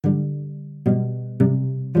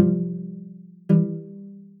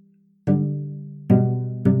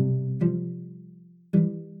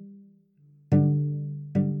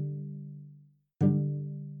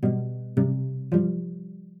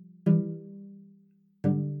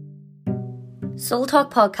Soul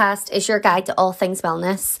Talk Podcast is your guide to all things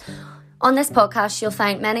wellness. On this podcast, you'll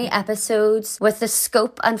find many episodes with the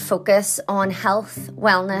scope and focus on health,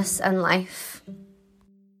 wellness, and life.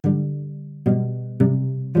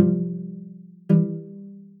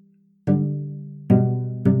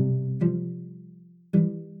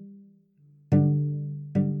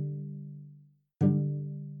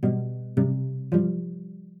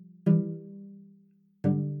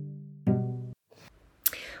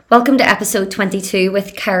 Welcome to episode 22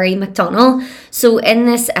 with Carrie McDonnell. So in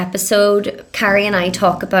this episode, Carrie and I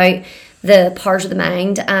talk about the powers of the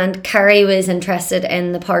mind, and Carrie was interested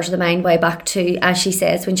in the powers of the mind way back to, as she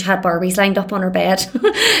says, when she had Barbies lined up on her bed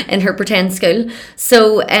in her pretend school.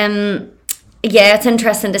 So yeah, it's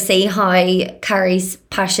interesting to see how Carrie's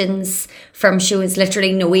passions from she was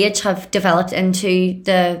literally no age have developed into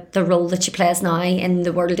the role that she plays now in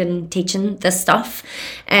the world and teaching this stuff.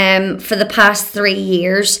 For the past 3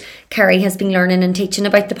 years, Carrie has been learning and teaching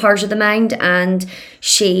about the powers of the mind, and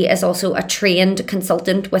she is also a trained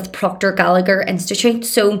consultant with Proctor Gallagher Institute.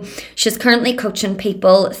 So she's currently coaching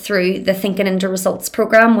people through the Thinking into Results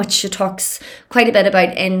program, which she talks quite a bit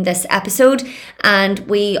about in this episode. And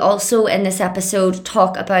we also in this episode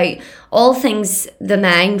talk about all things the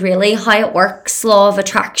mind, really, how it works, law of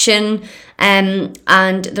attraction, and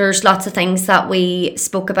there's lots of things that we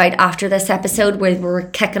spoke about after this episode where we were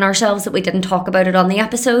kicking ourselves that we didn't talk about it on the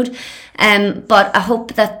episode. But I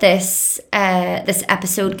hope that this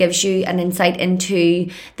episode gives you an insight into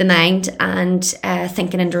the mind and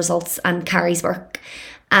Thinking into Results and Carrie's work.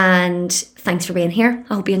 And thanks for being here.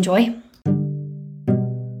 I hope you enjoy.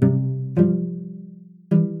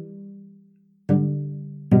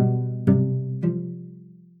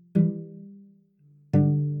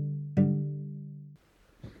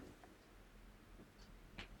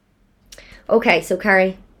 Okay, so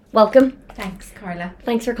Carrie, welcome. Thanks, Carla.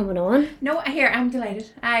 Thanks for coming on. No, I'm delighted.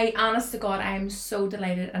 Honest to God, I'm so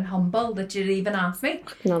delighted and humble that you'd even ask me.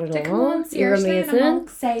 Not at all. Come on, seriously. You're amazing. And I'm all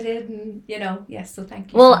excited and, yes, so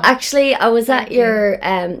thank you. Well, actually, I was at your,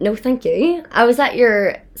 no, thank you. I was at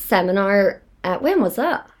your seminar, when was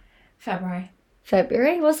that?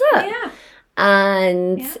 February, was it? Yeah.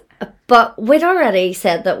 And, but we'd already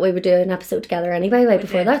said that we would do an episode together anyway,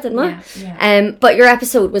 before that, didn't we? Yeah. But your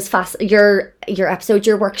episode was your episode,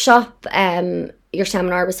 your workshop, your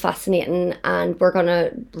seminar was fascinating, and we're going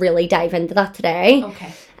to really dive into that today.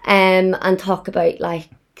 Okay. And talk about like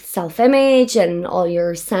self-image and all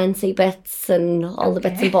your sensey bits and all the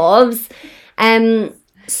bits and bobs.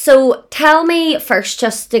 So tell me first,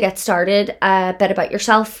 just to get started, a bit about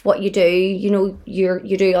yourself, what you do.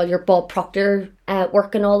 You do all your Bob Proctor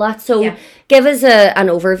work and all that. So give us an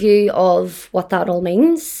overview of what that all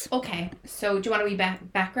means. Okay. So do you want a wee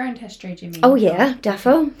background history, do you mean? Oh yeah,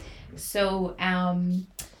 defo. So,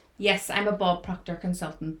 yes, I'm a Bob Proctor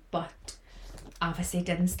consultant, but obviously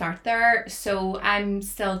didn't start there. So I'm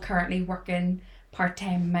still currently working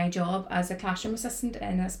part-time my job as a classroom assistant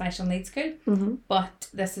in a special needs school, but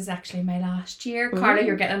this is actually my last year. Carla,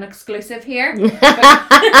 you're getting an exclusive here.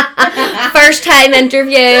 First time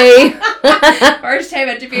interview.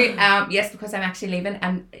 Yes, because I'm actually leaving,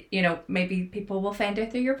 and maybe people will find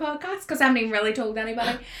out through your podcast because I haven't even really told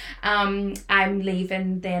anybody. I'm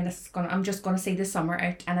leaving then. I'm just going to see the summer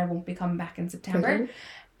out, and I won't be coming back in September.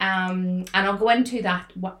 And I'll go into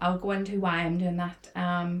that. I'll go into why I'm doing that.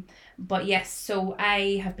 But yes, so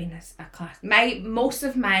I have been a class. Most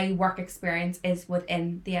of my work experience is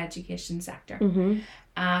within the education sector.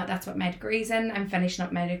 That's what my degree's in. I'm finishing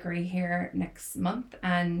up my degree here next month,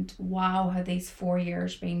 and wow, have these 4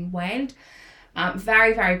 years been wild.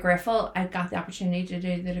 Very, very grateful I got the opportunity to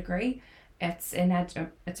do the degree. It's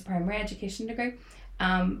it's a primary education degree.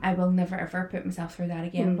 I will never ever put myself through that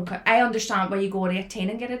again, because I understand when you go at 18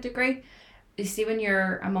 and get a degree. You see, when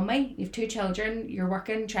you're a mummy, you have 2 children, you're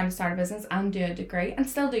working, trying to start a business and do a degree and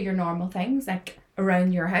still do your normal things like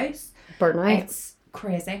around your house. Burnout. It's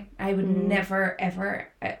crazy. I would never ever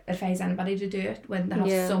advise anybody to do it when they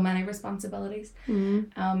have so many responsibilities.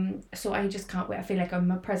 So I just can't wait. I feel like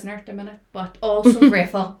I'm a prisoner at the minute, but also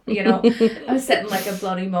grateful. I was sitting like a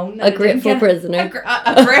bloody moan. A grateful prisoner.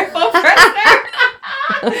 A grateful prisoner.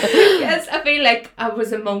 Yes, I feel like I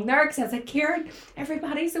was a moan there because I was like, Kieran,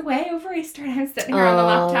 everybody's away over Easter and I'm sitting here on the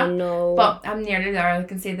laptop. No. But I'm nearly there. I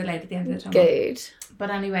can see the light at the end of the tunnel. Good.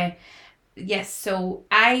 But anyway, yes, so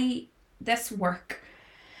this work,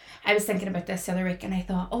 I was thinking about this the other week and I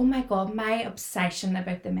thought, oh my God, my obsession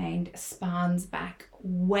about the mind spans back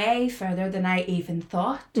way further than I even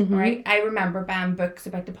thought, right? I remember buying books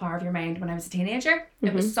about the power of your mind when I was a teenager.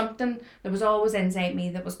 It was something that was always inside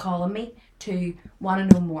me that was calling me to want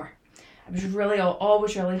to know more. I was really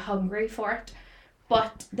always really hungry for it.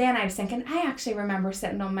 But then I was thinking, I actually remember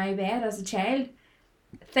sitting on my bed as a child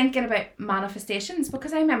thinking about manifestations,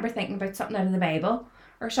 because I remember thinking about something out of the Bible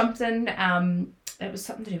or something. It was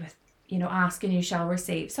something to do with, ask and you shall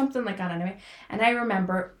receive, something like that anyway. And I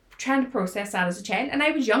remember trying to process that as a child, and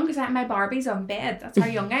I was young because I had my Barbies on bed. That's how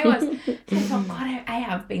young I was. So I thought, God, I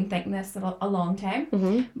have been thinking this a long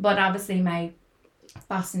time. But obviously my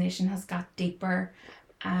fascination has got deeper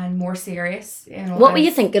and more serious. What were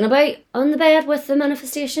you thinking about on the bed with the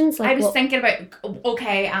manifestations? I was thinking about,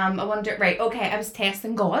 I wonder, I was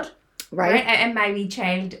testing God. Right. In my wee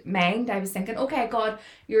child mind, I was thinking, okay, God,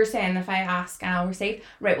 you're saying if I ask and I'll receive,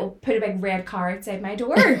 right, we'll put a big red car outside my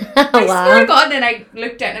door. I swear to God. And I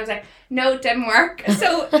looked at it and I was like, no, it didn't work.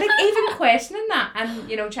 So even questioning that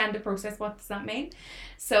and, trying to process what does that mean.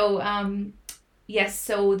 So, yes,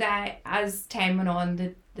 so that as time went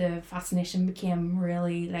on, the fascination became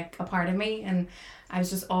really like a part of me, and I was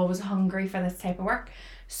just always hungry for this type of work.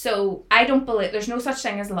 So I don't believe there's no such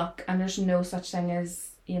thing as luck, and there's no such thing as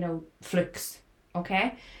flukes.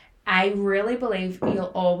 Okay, I really believe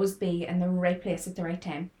you'll always be in the right place at the right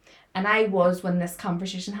time. And I was, when this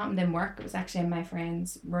conversation happened in work, it was actually in my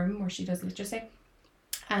friend's room where she does literacy,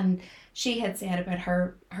 and she had said about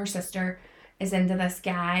her sister is into this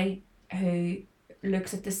guy who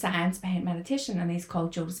looks at the science behind meditation, and he's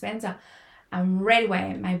called Joe Dispenza. And right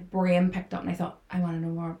away my brain picked up and I thought, I want to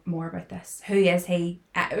know more about this. Who is he?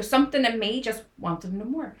 It was something in me just wanted to know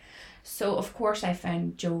more. So of course I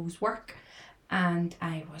found Joe's work and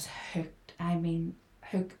I was hooked. I mean,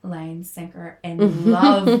 hook, line, sinker, in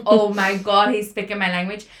love. Oh my God, he's speaking my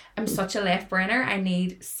language. I'm such a left brainer. I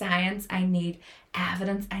need science, I need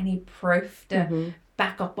evidence, I need proof to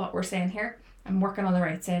back up what we're saying here. I'm working on the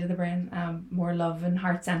right side of the brain, more love and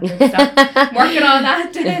heart-centered stuff. I'm working on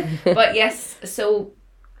that. But yes, so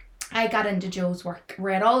I got into Joe's work,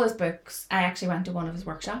 read all his books. I actually went to one of his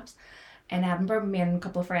workshops in Edinburgh. Me and a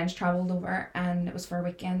couple of friends travelled over, and it was for a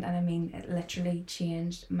weekend, and I mean, it literally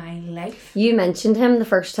changed my life. You mentioned him the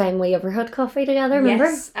first time we ever had coffee together, remember?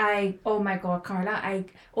 Yes, oh my God, Carla, I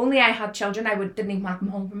had children, didn't even want to come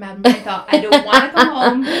home from Edinburgh. I thought, I don't want to come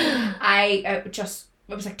home.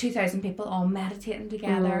 It was like 2,000 people all meditating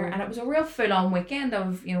together, and it was a real full-on weekend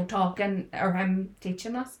of, talking, or him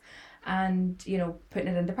teaching us and, putting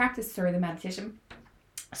it into practice through the meditation.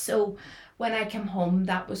 So when I came home,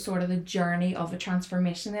 that was sort of the journey of a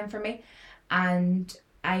transformation then for me, and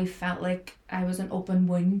I felt like I was an open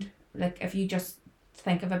wound. Like if you just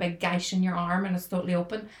think of a big gash in your arm and it's totally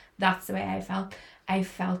open, that's the way I felt. I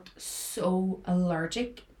felt so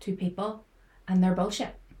allergic to people and their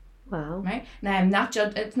bullshit. Wow. Right? Now I'm not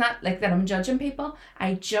it's not like that I'm judging people.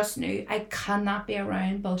 I just knew I cannot be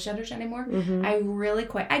around bullshitters anymore. I really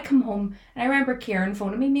quit. I come home and I remember Kieran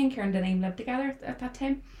phoning me. Me and Kieran didn't even live together at that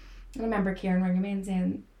time. I remember Kieran ringing me and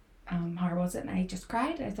saying, how was it? And I just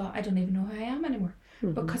cried. I thought, I don't even know who I am anymore.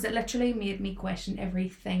 Because it literally made me question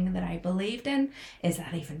everything that I believed in. Is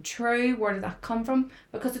that even true? Where did that come from?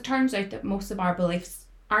 Because it turns out that most of our beliefs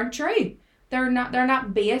aren't true. They're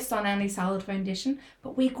not based on any solid foundation,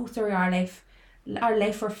 but we go through our life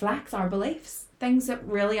reflects our beliefs, things that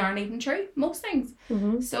really aren't even true, most things.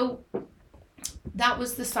 So that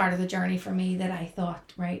was the start of the journey for me, that I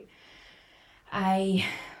thought, right, I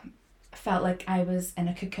felt like I was in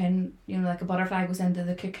a cocoon, like a butterfly goes into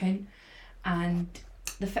the cocoon, and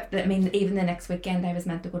even the next weekend I was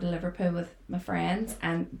meant to go to Liverpool with my friends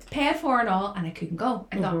and paid for and all, and I couldn't go.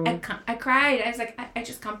 I thought, I cried. I was like, I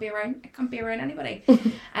just can't be around. I can't be around anybody.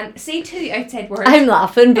 And see, to the outside world, I'm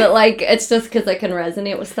laughing, but like it's just because I can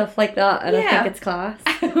resonate with stuff like that, and I think it's class.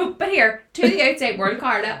 But here, to the outside world,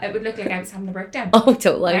 Carla, it would look like I was having a breakdown. Oh,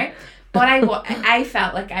 totally. Right? But I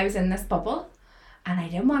felt like I was in this bubble, and I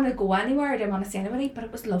didn't want to go anywhere. I didn't want to see anybody, but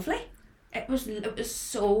it was lovely. It was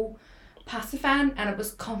so pacifying, and it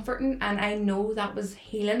was comforting, and I know that was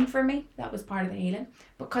healing for me. That was part of the healing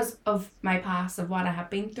because of my past, of what I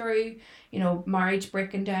have been through, marriage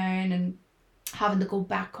breaking down and having to go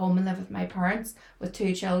back home and live with my parents with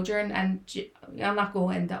 2 children, and I'll not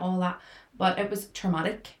go into all that, but it was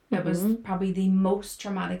traumatic. It was probably the most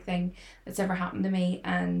traumatic thing that's ever happened to me,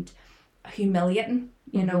 and humiliating,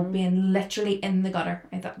 being literally in the gutter.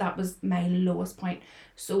 I thought that was my lowest point.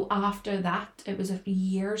 So after that, it was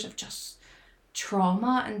years of just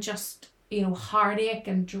trauma and just, heartache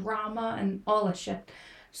and drama and all this shit.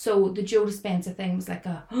 So the Joe Dispenza thing was like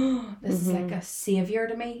this is like a savior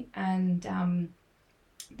to me. And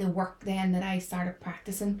the work then that I started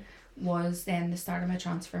practicing was then the start of my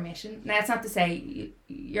transformation. Now, it's not to say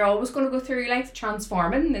you're always going to go through your life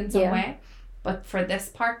transforming in some way, but for this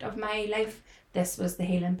part of my life, this was the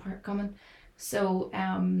healing part coming. So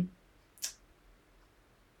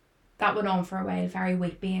that went on for a while, very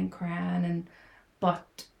weepy and crying,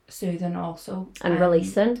 but soothing also. And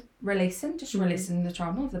releasing. Releasing the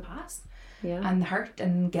trauma of the past. Yeah. And the hurt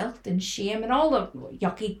and guilt and shame and all the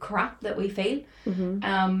yucky crap that we feel.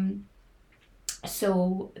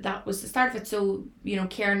 So that was the start of it. So,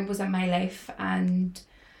 Kieran was in my life, and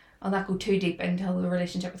I'll not go too deep into the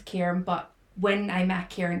relationship with Kieran, but when I met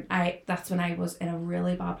Kieran, that's when I was in a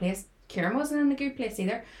really bad place. Kieran wasn't in a good place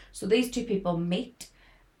either. So these two people meet,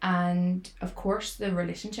 and of course the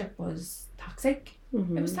relationship was toxic.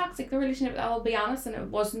 It was toxic, the relationship, I'll be honest, and it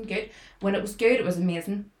wasn't good. When it was good, it was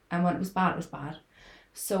amazing, and when it was bad.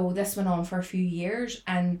 So this went on for a few years,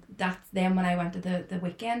 and that's then when I went to the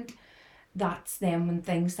weekend, that's then when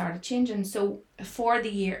things started changing. So for the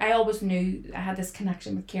year, I always knew I had this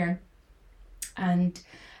connection with Kieran, and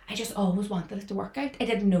I just always wanted it to work out. I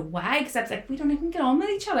didn't know why, because I was like, we don't even get on with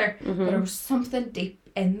each other. But there was something deep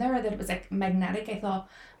in there that it was like magnetic. I thought,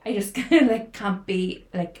 I just can't be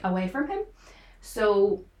away from him.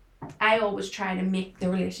 So I always try to make the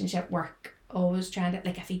relationship work. Always trying to,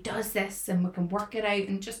 if he does this and we can work it out,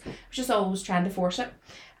 and just always trying to force it.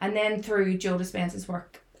 And then through Joe Dispenza's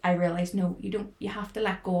work, I realised, no, you have to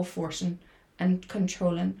let go of forcing and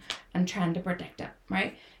controlling and trying to predict it,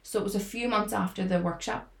 right? So it was a few months after the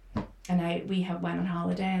workshop, and we went on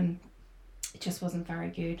holiday, and it just wasn't very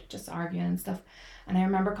good, just arguing and stuff. And I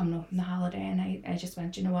remember coming home from the holiday, and I just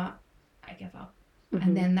went, you know what, I give up.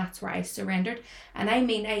 And then that's where I surrendered. And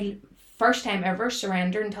I first time ever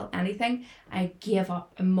surrendered until anything. I gave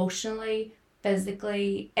up emotionally,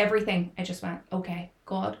 physically, everything. I just went, okay,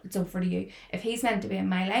 God, it's over to you. If he's meant to be in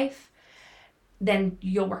my life, then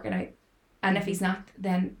you'll work it out. And if he's not,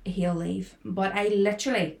 then he'll leave. But I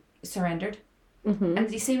literally surrendered. And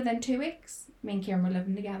you see, within 2 weeks, me and Kieran were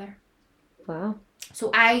living together. Wow.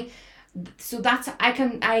 So I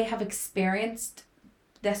have experienced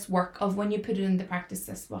this work of when you put it into practice,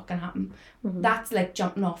 this what can happen. That's like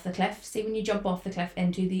jumping off the cliff. See, when you jump off the cliff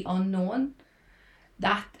into the unknown,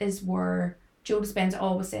 that is where Joe Dispenza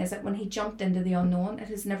always says that when he jumped into the unknown, it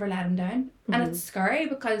has never let him down. And it's scary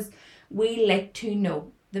because we like to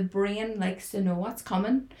know. The brain likes to know what's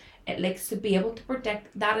coming. It likes to be able to predict.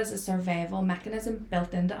 That is a survival mechanism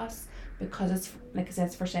built into us, because it's, like I said,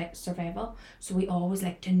 it's for survival. So we always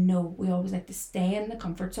like to know. We always like to stay in the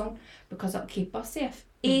comfort zone because it'll keep us safe.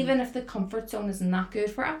 Even if the comfort zone is not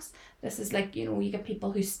good for us. This is you get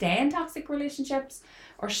people who stay in toxic relationships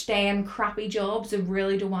or stay in crappy jobs they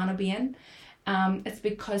really don't want to be in. It's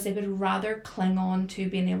because they would rather cling on to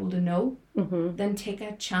being able to know than take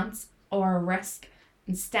a chance or a risk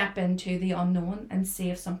and step into the unknown and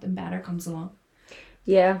see if something better comes along.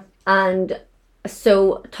 Yeah. And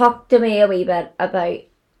so talk to me a wee bit about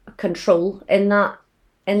control in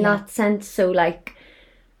that sense. So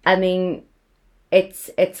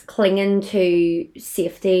it's clinging to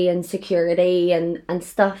safety and security and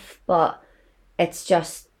stuff, but it's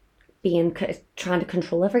just trying to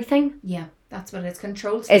control everything. Yeah, that's what it's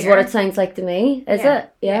controlled. Is what it sounds like to me. Is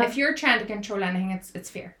it? Yeah. If you're trying to control anything, it's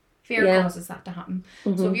fear. Fear causes that to happen.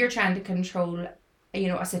 So if you're trying to control,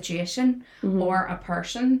 a situation or a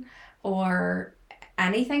person or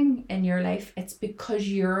anything in your life, it's because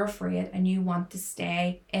you're afraid and you want to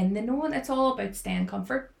stay in the known. It's all about staying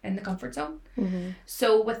in the comfort zone.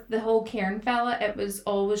 So with the whole Kieran fella, it was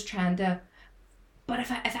always trying to, but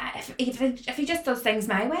if he just does things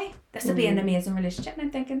my way, this would be an amazing relationship. And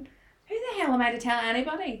I'm thinking, who the hell am I to tell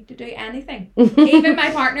anybody to do anything? Even my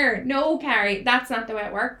partner. No, Carrie, that's not the way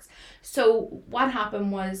it works. So what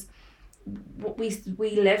happened was, we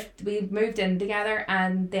moved in together,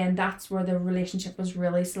 and then that's where the relationship was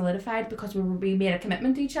really solidified, because we made a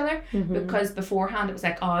commitment to each other. Because beforehand it was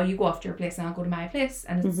like, oh, you go off to your place and I'll go to my place,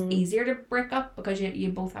 and it's easier to break up because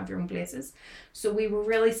you both have your own places. So we were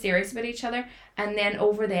really serious about each other. And then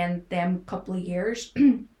over them couple of years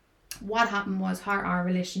what happened was our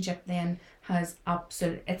relationship then has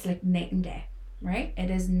it's like night and day, right? It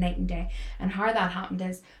is night and day. And how that happened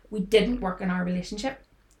is, we didn't work on our relationship,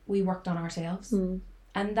 we worked on ourselves.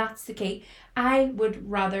 And that's the key. I would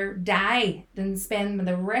rather die than spend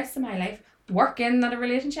the rest of my life working on a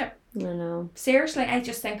relationship. I know. Seriously, I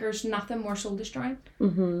just think there's nothing more soul destroying.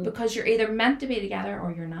 Because you're either meant to be together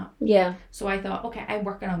or you're not. Yeah. So I thought, okay, I'm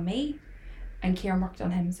working on me, and Kieran worked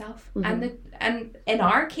on himself. And in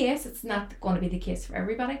our case, it's not going to be the case for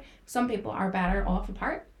everybody. Some people are better off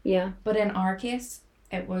apart. Yeah. But in our case,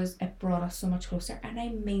 it brought us so much closer. And I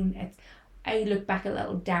mean, I look back at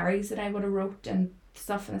little diaries that I would have wrote and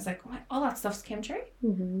stuff, and it's like, oh, all that stuff came true.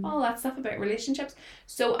 All that stuff about relationships.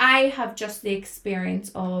 So I have just the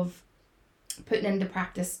experience of putting into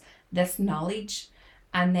practice this knowledge,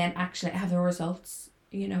 and then actually have the results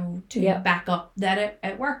you know, to back up that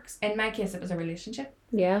it works. In my case, it was a relationship.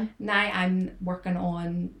 Yeah. Now I'm working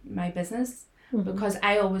on my business because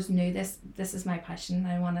I always knew this is my passion.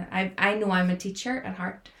 I know I'm a teacher at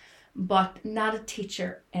heart, but not a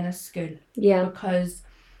teacher in a school. Yeah. Because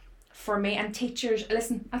for me, and teachers,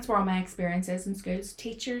 listen, that's where all my experience is in schools.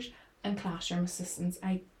 Teachers and classroom assistants,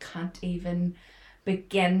 I can't even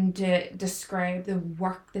begin to describe the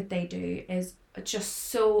work that they do is just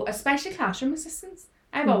so, especially classroom assistants.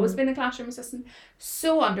 I've always been a classroom assistant,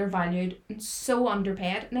 so undervalued and so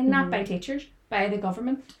underpaid, and not by teachers, by the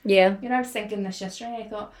government. Yeah. You know, I was thinking this yesterday, I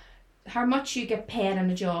thought, how much you get paid in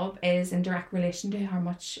a job is in direct relation to how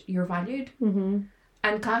much you're valued.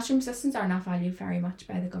 And classroom assistants are not valued very much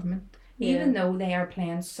by the government, even though they are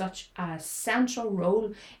playing such a central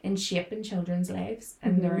role in shaping children's lives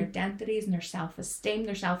and their identities and their self-esteem,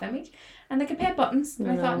 their self-image, and they can pay buttons.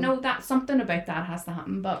 And I thought, no, that something about that has to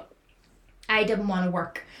happen, but I didn't want to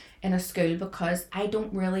work in a school because I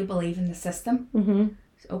don't really believe in the system.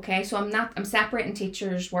 Okay, so I'm separating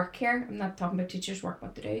teachers' work here. I'm not talking about teachers' work,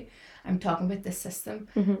 what to do. I'm talking about the system.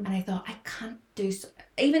 And I thought, I can't do so.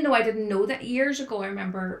 Even though I didn't know that years ago, I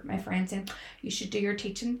remember my friend saying, you should do your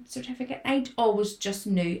teaching certificate. I always just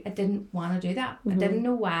knew I didn't want to do that. I didn't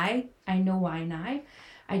know why. I know why now.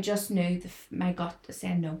 I just knew my gut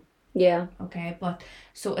saying no. Yeah. Okay, but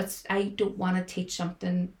so I don't want to teach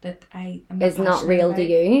something that I'm it's not real to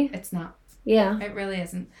you. It's not. Yeah. It really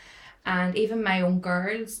isn't. And even my own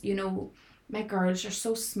girls, you know, my girls are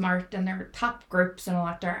so smart and they're top groups and all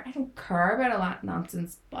that there. I don't care about a lot of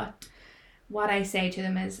nonsense, but what I say to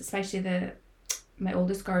them is, especially my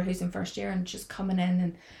oldest girl who's in first year and she's coming in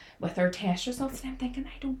and with her test results, and I'm thinking,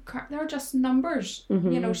 I don't care. They're just numbers.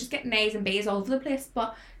 You know, she's getting A's and B's all over the place,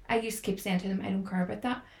 but I used to keep saying to them, I don't care about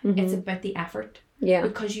that. It's about the effort. Yeah.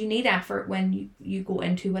 Because you need effort when you go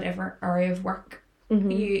into whatever area of work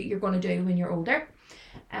you're going to do when you're older.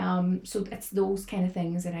 So it's those kind of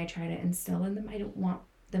things that I try to instill in them. I don't want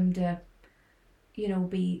them to, you know,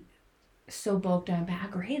 be so bogged down by a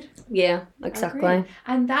grade. Yeah, exactly.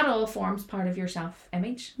 And that all forms part of your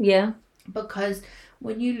self-image. Yeah. Because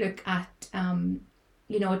when you look at,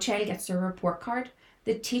 you know, a child gets their report card,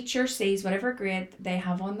 the teacher sees whatever grade they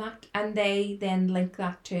have on that, and they then link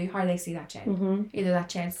that to how they see that child. Either that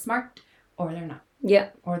child's smart or they're not. Yeah.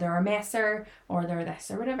 Or they're a messer, or they're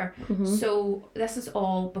this or whatever. So this is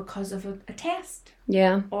all because of a test.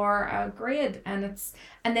 Yeah. Or a grade, and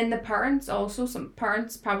then the parents also, some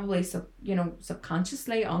parents probably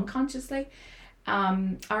subconsciously, unconsciously,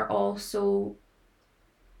 are also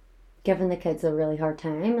giving the kids a really hard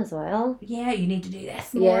time as well. Yeah, you need to do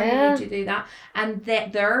this more, you need to do that, and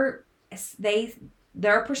that their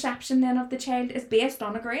perception then of the child is based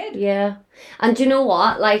on a grade. Yeah, and do you know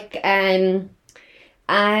what? Like,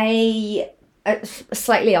 I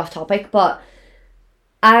slightly off topic, but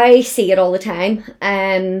I see it all the time,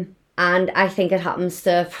 and I think it happens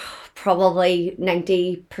to probably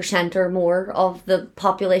 90% or more of the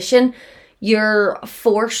population. You're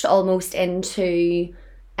forced almost into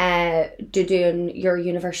doing your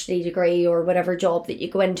university degree or whatever job that you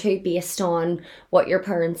go into based on what your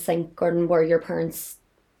parents think and where your parents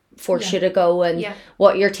force you to go and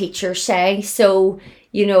what your teachers say. So,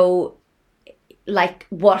 you know, like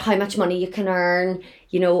how much money you can earn,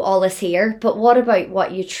 you know, all this here, but what about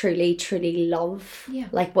what you truly love?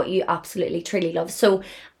 Like what you absolutely truly love. So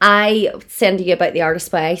I send you about The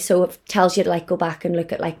Artist's Way, so it tells you to like go back and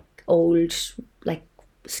look at like old like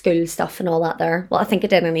school stuff and all that there. Well, I think I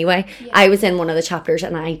did anyway. I was in one of the chapters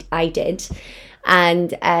and I did,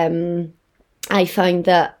 and I found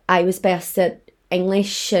that I was best at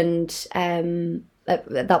English, and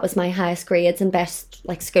that was my highest grades and best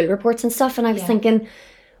like school reports and stuff, and I was thinking,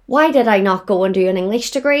 why did I not go and do an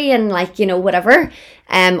English degree and like, you know, whatever,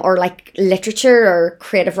 or like literature or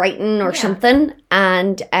creative writing or something.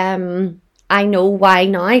 And I know why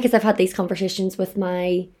now, because I've had these conversations with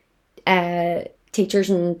my teachers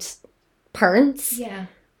and parents.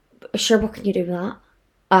 Sure, what can you do with that?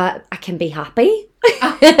 I can be happy.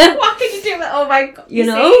 What can you do with? Oh my God! You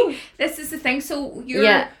know, see, this is the thing. So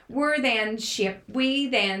we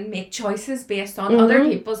then make choices based on other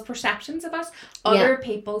people's perceptions of us, other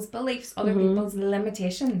people's beliefs, other people's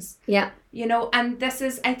limitations. Yeah. You know, and this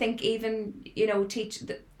is, I think, even, you know,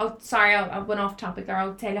 I went off topic there.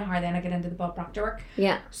 I'll tell you how then I get into the Bob Proctor work.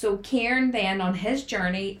 Yeah. So Kieran then on his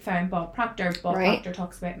journey found Bob Proctor. Bob Proctor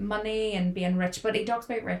talks about money and being rich, but he talks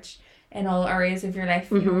about rich in all areas of your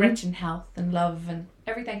life. You know, rich in health and love and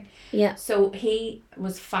everything. Yeah. So he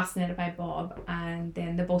was fascinated by Bob, and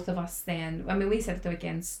then the both of us we sit at the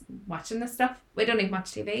weekends watching this stuff. We don't even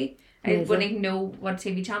watch TV. I wouldn't even know what a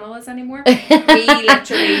TV channel is anymore. We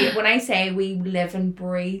literally, when I say we live and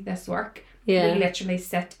breathe this work, we literally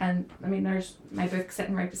sit and, there's my book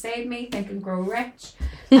sitting right beside me, Think and Grow Rich.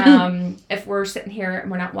 If we're sitting here and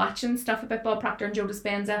we're not watching stuff about Bob Proctor and Joe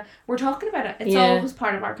Dispenza, we're talking about it. It's always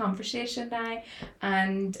part of our conversation now.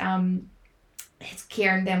 And it's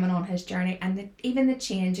Kieran then went on his journey, and even the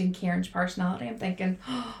change in Kieran's personality, I'm thinking,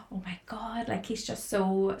 oh my God, like he's just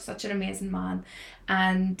such an amazing man.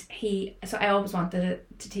 And so I always wanted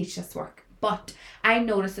to teach this work, but I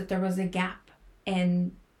noticed that there was a gap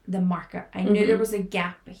in the market. I knew there was a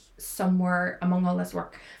gap somewhere among all this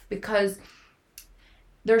work, because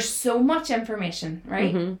there's so much information,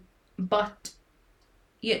 right? But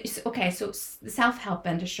so the self-help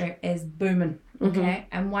industry is booming, okay?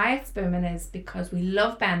 And why it's booming is because we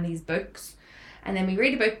love buying these books, and then we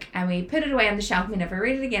read a book and we put it away on the shelf and we never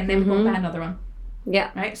read it again, then we go and buy another one.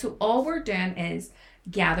 Yeah. Right? So all we're doing is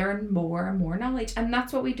gathering more and more knowledge, and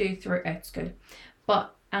that's what we do throughout school.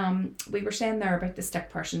 But we were saying there about the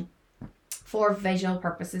stick person. For visual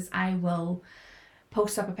purposes, I will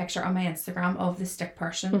post up a picture on my Instagram of the stick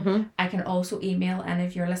person. I can also email any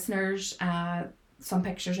of your listeners some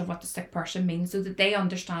pictures of what the stick person means, so that they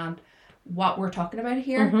understand what we're talking about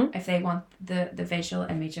here, if they want the visual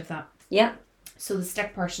image of that. Yeah. So the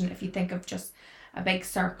stick person, if you think of just a big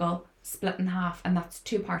circle split in half, and that's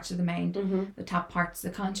two parts of the mind. The top part's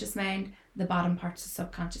the conscious mind, the bottom part's the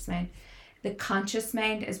subconscious mind. The conscious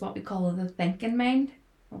mind is what we call the thinking mind.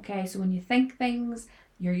 Okay, so when you think things,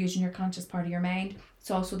 you're using your conscious part of your mind.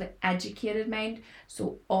 It's also the educated mind.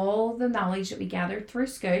 So all the knowledge that we gathered through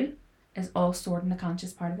school is all stored in the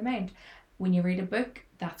conscious part of the mind. When you read a book,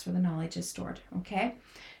 that's where the knowledge is stored. Okay,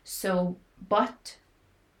 so but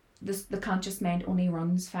the conscious mind only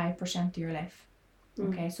runs 5% of your life.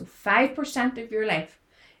 Okay, so 5% of your life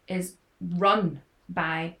is run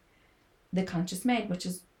by the conscious mind, which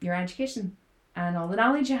is your education and all the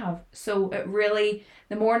knowledge you have. So it really,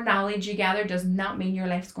 the more knowledge you gather does not mean your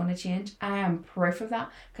life's going to change. I am proof of that,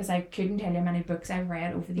 because I couldn't tell you how many books I've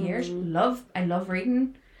read over the years. I love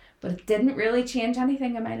reading, but it didn't really change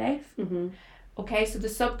anything in my life. Okay, so the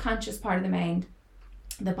subconscious part of the mind,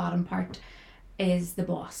 the bottom part, is the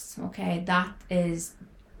boss. Okay, that is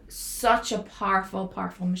such a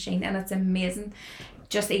powerful machine, and it's amazing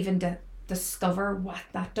just even to discover what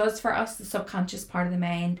that does for us. The subconscious part of the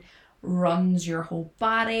mind runs your whole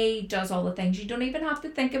body, does all the things you don't even have to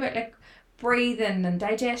think about, like breathing and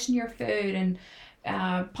digesting your food and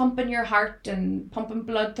pumping your heart and pumping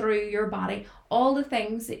blood through your body, all the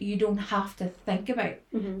things that you don't have to think about.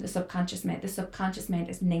 The subconscious mind is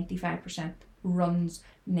 95%, runs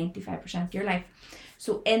 95% of your life.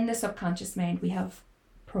 So in the subconscious mind we have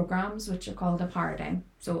programs which are called a paradigm.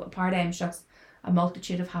 So a paradigm is just a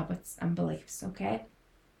multitude of habits and beliefs, okay?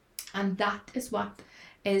 And that is what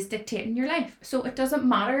is dictating your life. So it doesn't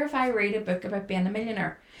matter if I read a book about being a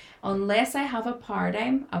millionaire, unless I have a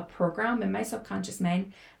paradigm, a program in my subconscious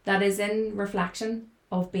mind that is in reflection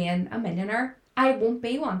of being a millionaire, I won't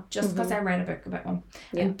be one just because I read a book about one.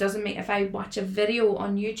 It doesn't mean if I watch a video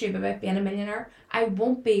on YouTube about being a millionaire, I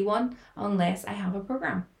won't be one unless I have a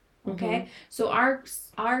program. Okay, so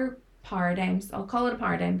our paradigms, I'll call it a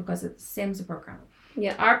paradigm because it's the same as a program.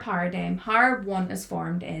 Our paradigm, how one is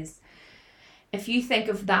formed is, if you think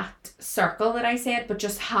of that circle that I said, but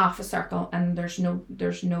just half a circle, and there's no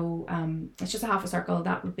it's just a half a circle,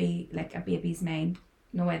 that would be like a baby's mind.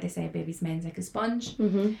 No way they say a baby's mind's like a sponge.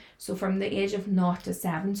 So from the age of 0 to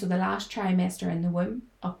 7, so the last trimester in the womb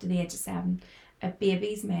up to the age of 7, a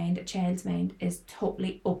baby's mind, a child's mind, is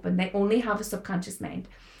totally open. They only have a subconscious mind.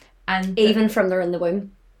 And even from they're in the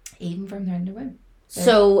womb. Even from they're in the womb.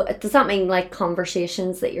 So does that mean like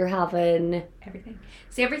conversations that you're having? Everything.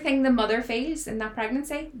 See, everything the mother feels in that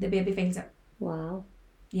pregnancy, the baby feels it. Wow.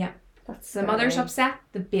 Yeah. That's the mother's upset,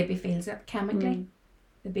 the baby feels it chemically.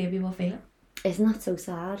 The baby will feel it. Isn't that so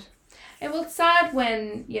sad? It's sad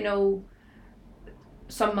when,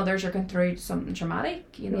 some mothers are going through something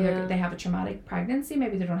traumatic. They have a traumatic pregnancy.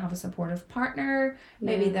 Maybe they don't have a supportive partner.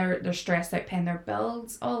 Maybe they're stressed out paying their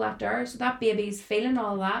bills. All that there. So that baby's feeling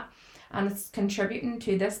all that, and it's contributing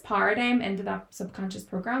to this paradigm into that subconscious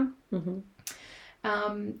program.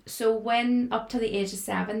 So when up to the age of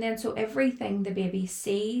 7, then, so everything the baby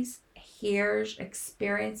sees, hears,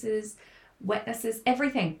 experiences, witnesses,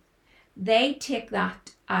 everything, they take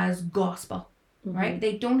that as gospel. Right?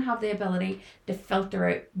 They don't have the ability to filter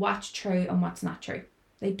out what's true and what's not true.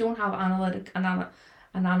 They don't have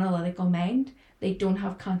an analytical mind. They don't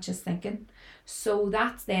have conscious thinking. So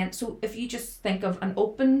that's then, so if you just think of an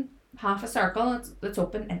open, half a circle that's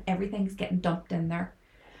open and everything's getting dumped in there.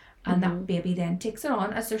 And that baby then takes it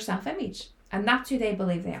on as their self-image. And that's who they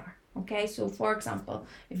believe they are. Okay, so for example,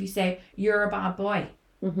 if you say, you're a bad boy,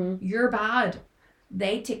 you're bad,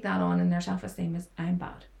 they take that on in their self-esteem as, I'm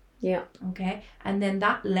bad. Yeah. Okay, and then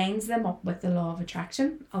that lines them up with the law of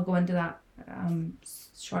attraction. I'll go into that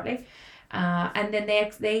shortly. And then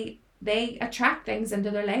they attract things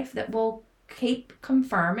into their life that will keep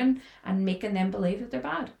confirming and making them believe that they're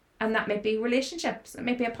bad. And that might be relationships. It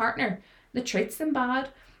might be a partner that treats them bad.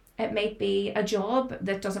 It might be a job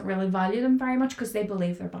that doesn't really value them very much because they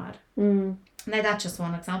believe they're bad. Now that's just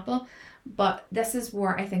one example. But this is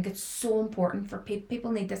where I think it's so important for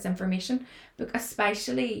people need this information,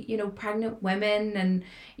 especially, you know, pregnant women and,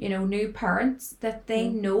 you know, new parents, that they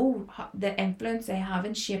know the influence they have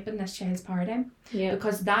in shaping this child's paradigm. Yeah.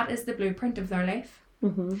 Because that is the blueprint of their life.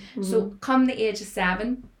 So come the age of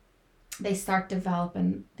 7, they start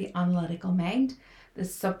developing the analytical mind. The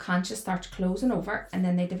subconscious starts closing over, and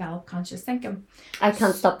then they develop conscious thinking. I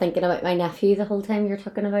can't stop thinking about my nephew the whole time you're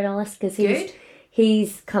talking about all this, because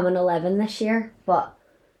he's coming 11 this year, but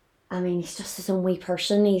I mean, he's just his own wee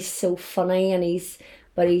person. He's so funny, and he's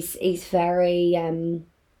very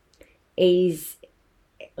he's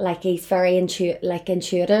very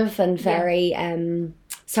intuitive and very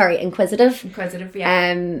inquisitive. Inquisitive,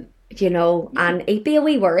 yeah. You know, and he'd be a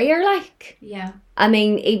wee worrier, like. Yeah. I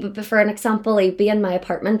mean, for an example, he'd be in my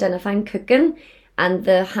apartment, and if I'm cooking and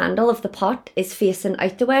the handle of the pot is facing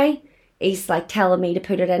out the way, he's like telling me to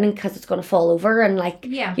put it in because it's going to fall over, and like,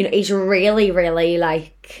 you know, he's really, really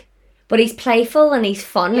like, but he's playful and he's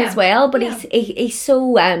fun as well, but he's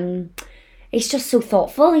so, he's just so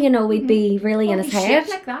thoughtful, you know, he'd be really in his head.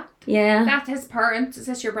 Like that. Yeah. That's his parents. Is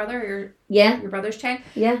this your brother or your brother's child?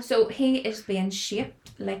 Yeah. So he is being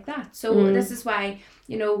shaped like that. So this is why,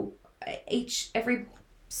 you know, every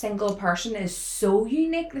single person is so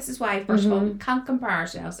unique. This is why, first of all, we can't compare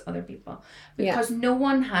ourselves to other people, because no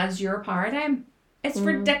one has your paradigm. It's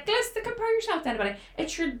ridiculous to compare yourself to anybody.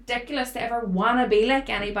 It's ridiculous to ever want to be like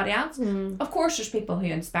anybody else. Of course, there's people who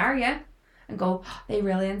inspire you and go, oh, they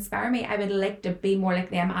really inspire me. I would like to be more like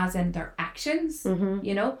them, as in their actions,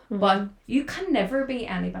 you know, but you can never be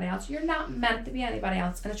anybody else. You're not meant to be anybody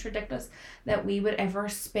else. And it's ridiculous that we would ever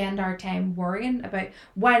spend our time worrying about,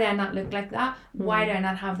 why do I not look like that? Why do I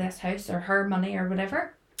not have this house or her money or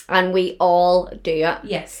whatever? And we all do it.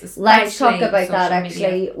 Yes. Let's talk about that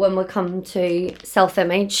actually when we come to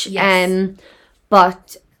self-image. Yes.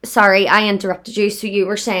 But sorry, I interrupted you. So you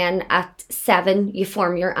were saying at 7 you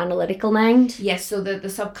form your analytical mind. Yes. So the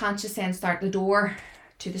subconscious then the door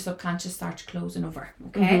to the subconscious starts closing over.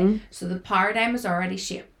 Okay. So the paradigm is already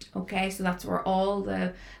shaped. Okay. So that's where all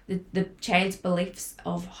the child's beliefs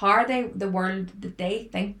of how the world that they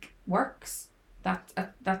think works,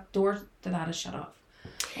 that door to that is shut off.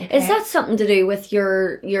 Okay. Is that something to do with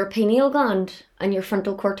your pineal gland and your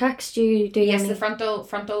frontal cortex? Do you Yes, the frontal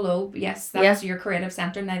lobe. Yes, that's your creative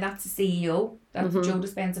center. Now that's the CEO. That's Joe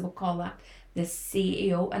Dispenza will call that the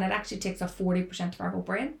CEO, and it actually takes up 40% of our whole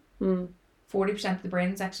brain. 40% of the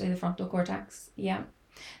brain is actually the frontal cortex. Yeah.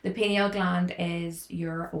 The pineal gland is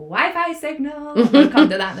your Wi-Fi signal. We'll come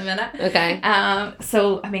to that in a minute. Okay.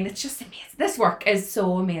 So, I mean, it's just amazing. This work is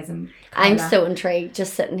so amazing, Carla. I'm so intrigued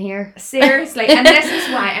just sitting here. Seriously. And this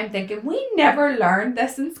is why I'm thinking we never learned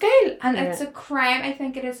this in school. And it's a crime. I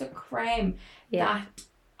think it is a crime that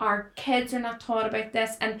our kids are not taught about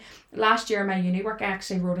this. And last year in my uni work, I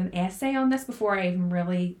actually wrote an essay on this before I even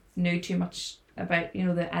really knew too much about, you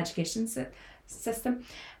know, the education system.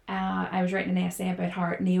 I was writing an essay about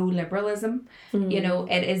how neoliberalism, you know,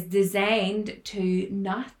 it is designed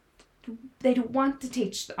to they don't want to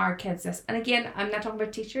teach our kids this. And again, I'm not talking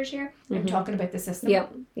about teachers here. I'm talking about the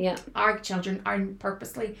system. Yeah. Our children are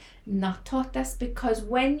purposely not taught this, because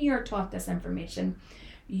when you're taught this information,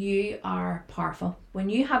 you are powerful. When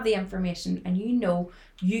you have the information and you know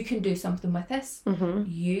you can do something with this,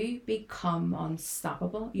 you become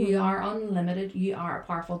unstoppable. You are unlimited. You are a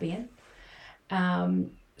powerful being.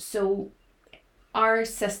 So our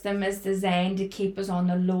system is designed to keep us on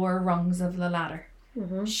the lower rungs of the ladder.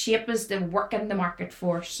 Shape us to work in the market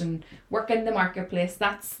force and work in the marketplace.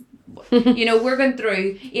 That's, you know, we're going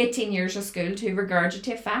through 18 years of school to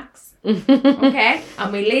regurgitate facts. Okay?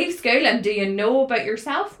 And we leave school, and do you know about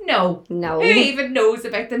yourself? No. Who even knows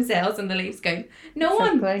about themselves when they leave school? No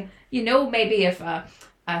one. You know, maybe if a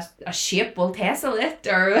a shape will tessel it,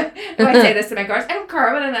 or I say this to my girls, I don't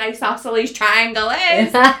care what an isosceles triangle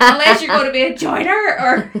is, unless you're going to be a joiner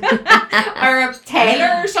or a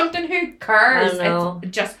tailor or something. Who cares?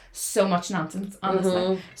 It's just so much nonsense,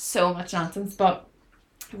 honestly. So much nonsense. But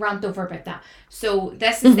rant over about that. So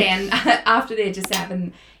this is then after the age of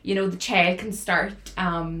 7, you know, the child can start.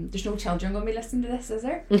 There's no children going to be listening to this, is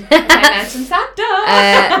there? If I mention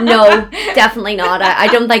Santa? No, definitely not. I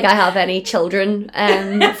don't think I have any children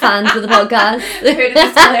fans of the podcast. Who did the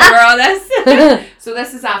disclaimer on this? So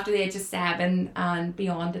this is after the age of 7 and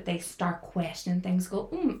beyond that they start questioning things. Go,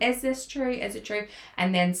 is this true? Is it true?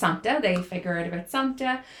 And then Santa, they figure out about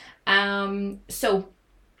Santa. So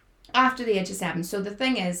after the age of 7. So the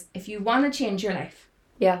thing is, if you want to change your life,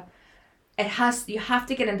 yeah, you have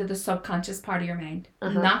to get into the subconscious part of your mind,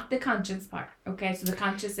 not the conscious part. Okay, so the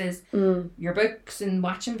conscious is your books and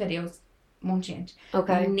watching videos won't change.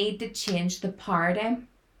 Okay, you need to change the paradigm.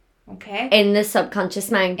 Okay, in the subconscious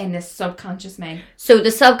mind. In the subconscious mind. So the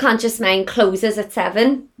subconscious mind closes at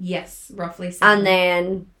 7. Yes, roughly 7. And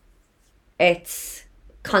then it's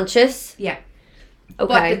conscious. Yeah.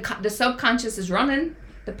 Okay. But the subconscious is running.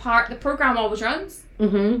 The program always runs.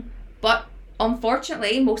 But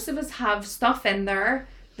unfortunately, most of us have stuff in there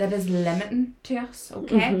that is limiting to us.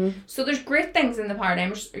 Okay. So there's great things in the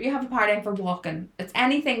paradigm. You have a paradigm for walking. It's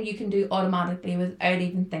anything you can do automatically without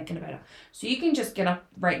even thinking about it. So you can just get up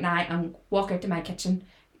right now and walk out to my kitchen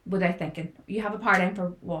without thinking. You have a paradigm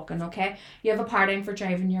for walking. Okay. You have a paradigm for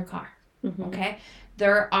driving your car. Okay.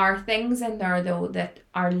 There are things in there though that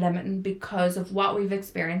are limiting because of what we've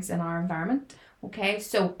experienced in our environment. Okay,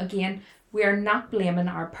 so again, we are not blaming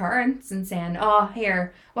our parents and saying, oh,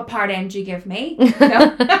 here, what paradigm do you give me? No.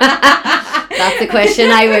 That's a question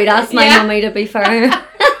I would ask my mummy, to be fair.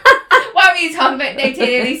 What were you talking about in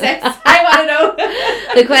 1986? I want to know.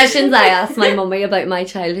 The questions I ask my mummy about my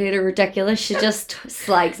childhood are ridiculous. She just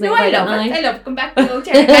slags me about it now. I love going back to the old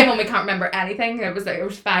childhood. My mummy can't remember anything. It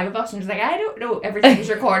was 5 of us and she's like, I don't know. Everything's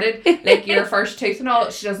recorded. Like your first tooth and all.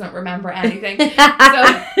 She doesn't remember anything.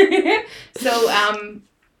 So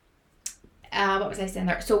what was I saying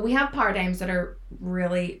there? So we have paradigms that are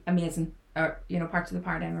really amazing. Or, you know, parts of the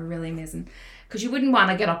paradigm are really amazing. Because you wouldn't want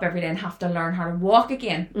to get up every day and have to learn how to walk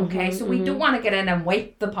again. Okay, so we don't want to get in and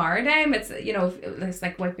wipe the paradigm. It's, you know, it's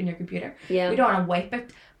like wiping your computer. Yeah. We don't want to wipe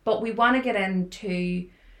it, but we want to get into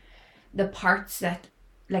the parts that,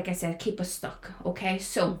 like I said, keep us stuck. Okay,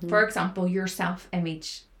 so for example, your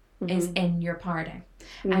self-image is in your paradigm,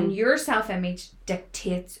 and your self-image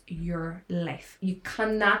dictates your life. You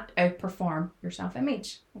cannot outperform your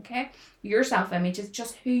self-image. Okay, your self-image is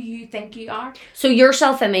just who you think you are. So your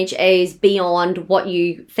self-image is beyond what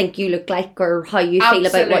you think you look like or how you feel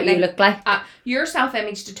about what you look like. Your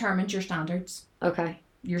self-image determines your standards. Okay.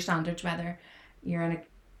 Your standards, whether you're in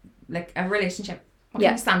a relationship, what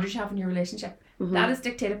kind of standards you have in your relationship, that is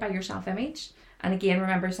dictated by your self-image. And again,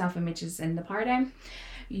 remember, self-image is in the paradigm.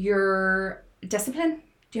 Your discipline.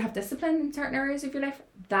 Do you have discipline in certain areas of your life?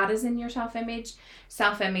 That is in your self-image.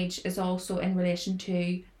 Self-image is also in relation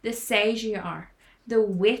to the size you are, the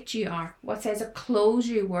weight you are, what size of clothes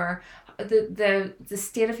you wear, the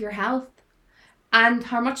state of your health, and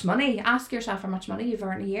how much money. Ask yourself how much money you've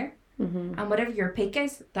earned a year. And whatever your peak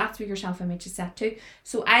is, that's where your self-image is set to.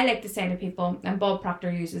 So I like to say to people, and Bob Proctor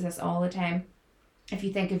uses this all the time, if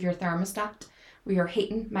you think of your thermostat, where you're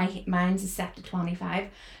heating, mine's is set to 25.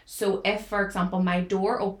 So if, for example, my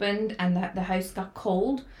door opened and the house got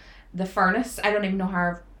cold, the furnace, I don't even know how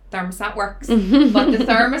our thermostat works, but the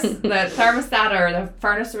thermostat or the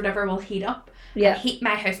furnace or whatever will heat up and heat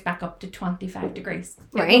my house back up to 25 degrees.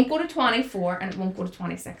 It won't go to 24 and it won't go to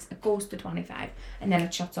 26. It goes to 25 and then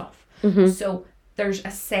it shuts off. So there's a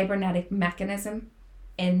cybernetic mechanism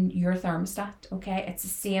in your thermostat, okay? It's the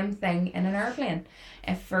same thing in an airplane.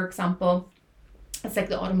 If, for example, it's like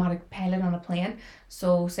the automatic pilot on a plane.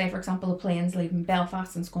 So say, for example, the plane's leaving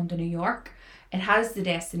Belfast and it's going to New York. It has the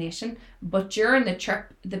destination, but during the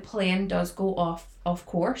trip, the plane does go off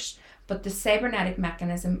course. But the cybernetic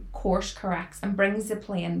mechanism course corrects and brings the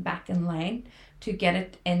plane back in line to get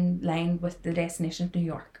it in line with the destination of New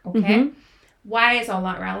York, okay? Why is all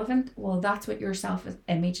that relevant? Well, that's what your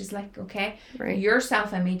self-image is like, okay? Right. Your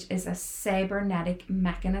self-image is a cybernetic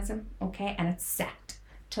mechanism, okay? And it's set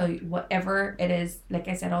to whatever it is, like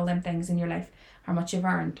I said, all them things in your life, how much you've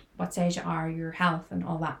earned, what size you are, your health and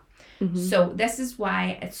all that. So this is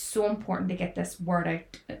why it's so important to get this word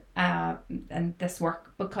out and this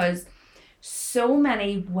work, because so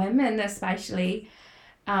many women, especially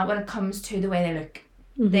when it comes to the way they look,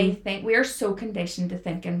 they think, we are so conditioned to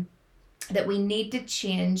thinking that we need to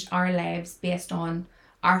change our lives based on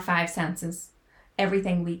our 5 senses.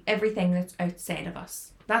 everything that's outside of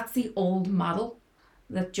us. That's the old model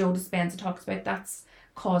that Joe Dispenza talks about. That's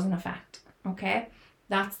cause and effect. Okay,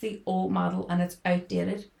 that's the old model, and it's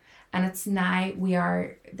outdated. And it's now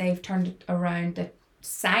they've turned it around. That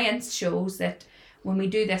science shows that when we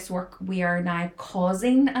do this work, we are now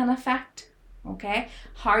causing an effect. Okay,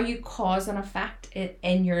 how you cause an effect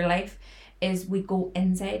in your life is we go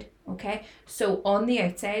inside. Okay, so on the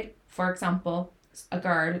outside, for example, a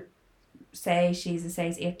girl, say she's a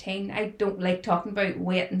size 18. I don't like talking about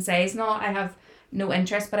weight and size now. I have no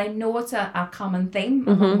interest, but I know it's a common theme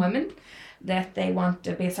among women that they want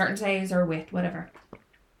to be a certain size or weight, whatever.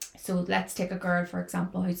 So let's take a girl, for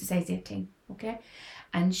example, who's a size 18, okay?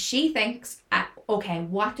 And she thinks, okay,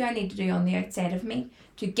 what do I need to do on the outside of me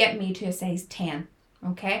to get me to a size 10,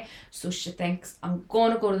 okay? So she thinks, I'm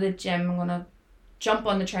going to go to the gym, I'm going to jump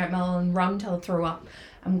on the treadmill and run till I throw up.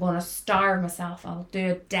 I'm going to starve myself. I'll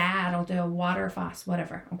do a diet, I'll do a water fast,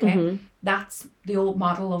 whatever, okay? That's the old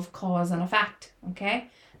model of cause and effect, okay?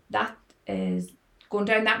 That is going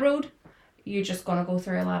down that road. You're just going to go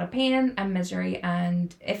through a lot of pain and misery,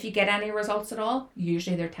 and if you get any results at all,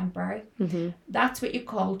 usually they're temporary. That's what you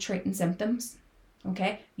call treating symptoms,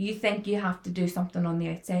 okay? You think you have to do something on the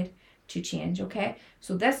outside to change, okay?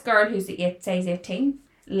 So this girl who's size 18,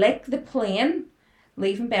 like the plane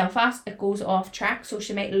leaving Belfast, it goes off track, so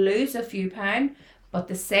she might lose a few pounds, but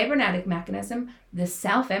the cybernetic mechanism, the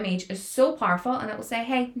self-image, is so powerful, and it will say,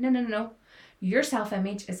 hey, no, your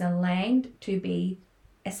self-image is aligned to be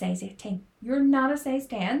a size 18. You're not a size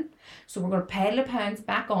 10. So we're going to pile the pounds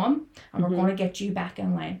back on, and we're going to get you back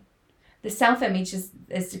in line. The self-image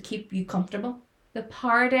is to keep you comfortable. The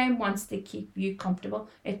paradigm wants to keep you comfortable.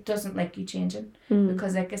 It doesn't like you changing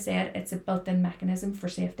because, like I said, it's a built-in mechanism for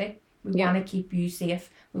safety. We want to keep you safe.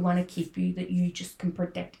 We want to keep you that you just can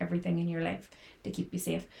predict everything in your life to keep you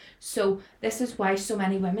safe. So this is why so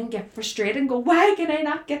many women get frustrated and go, why can I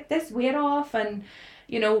not get this weight off? And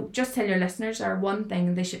just tell your listeners, our one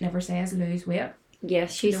thing they should never say is lose weight.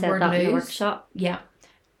 Yes, she said that in the workshop. Yeah.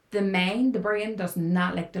 The brain does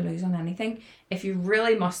not like to lose on anything. If you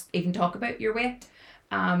really must even talk about your weight,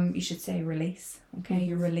 you should say release. Okay,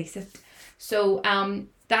 you release it. So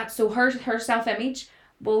her self-image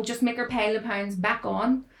will just make her pile of pounds back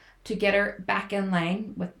on to get her back in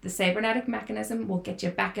line with the cybernetic mechanism. Will get you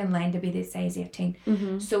back in line to be the size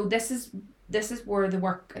 18. So this is where the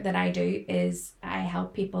work that I do is I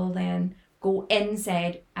help people then go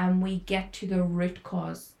inside and we get to the root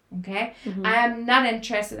cause. Okay, I am not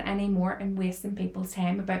interested anymore in wasting people's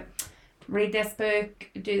time about read this book,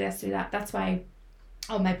 do this, do that. That's why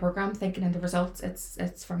on my program, Thinking in the Results,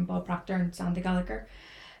 it's from Bob Proctor and Sandy Gallagher.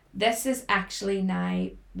 This is actually now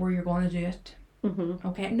where you're going to do it.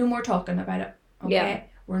 Okay, no more talking about it. Okay,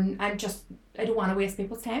 I don't want to waste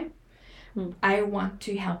people's time. I want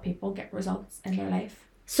to help people get results in their life.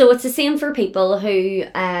 So it's the same for people who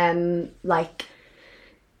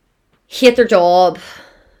hate their job,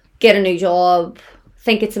 get a new job,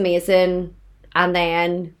 think it's amazing, and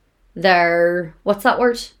then they're, what's that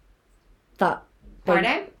word? That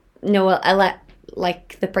paradigm? No, that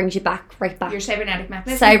brings you back, right back. Your cybernetic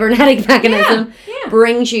mechanism. Cybernetic mechanism Yeah.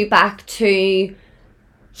 brings you back to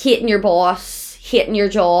hating your boss, hating your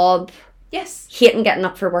job. Yes. Hating getting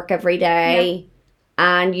up for work every day.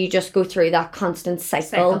 And you just go through that constant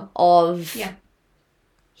cycle. of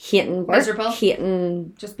hating work, miserable.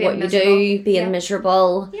 Hating just being what miserable. you do, being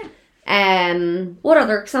miserable. What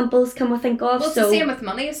other examples can we think of? Well, it's the same with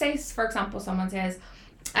money. Say, for example, someone says,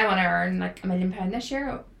 I want to earn like £1 million this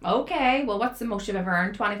year. Okay, well, what's the most you've ever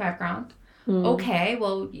earned? 25 grand. Okay,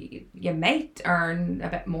 well, you might earn a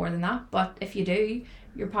bit more than that, but if you do,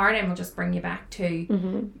 your paradigm will just bring you back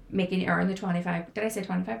to making you earn the 25. Did I say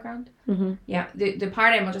 25 grand? Yeah, the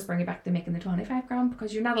paradigm will just bring you back to making the 25 grand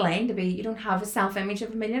because you're not aligned to be, you don't have a self-image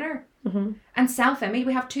of a millionaire. And self-image,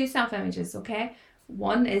 we have two self-images, okay?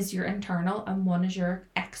 One is your internal and one is your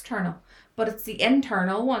external. But it's the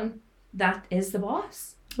internal one that is the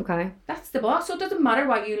boss. Okay. That's the boss. So it doesn't matter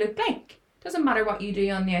what you look like. It doesn't matter what you do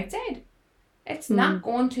on the outside. It's not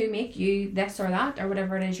going to make you this or that or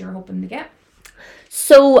whatever it is you're hoping to get.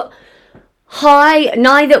 So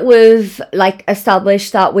now that we've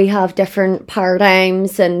established that we have different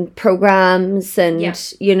paradigms and programs and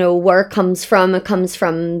where it comes from the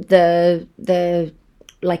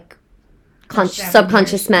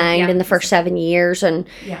subconscious mind in the first 7 years and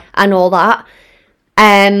all that.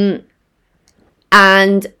 And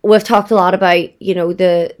we've talked a lot about,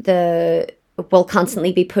 we'll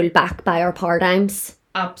constantly be pulled back by our paradigms.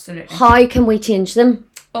 Absolutely. How can we change them?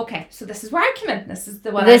 Okay, so this is where I come in. This is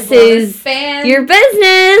the one This I'm going to is spend. your business.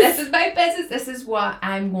 This is my business. This is what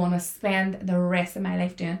I'm going to spend the rest of my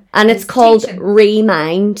life doing. And it's called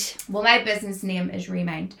Remind. Well, my business name is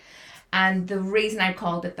Remind. And the reason I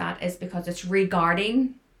called it that is because it's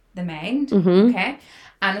regarding the mind. Okay.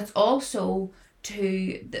 And it's also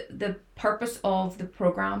to the purpose of the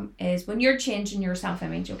program is when you're changing your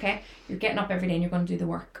self-image, okay? You're getting up every day and you're going to do the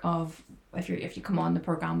work of if you come on the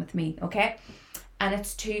program with me, okay? And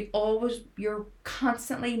it's to always, you're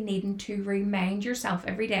constantly needing to remind yourself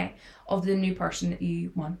every day of the new person that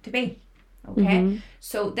you want to be. Okay.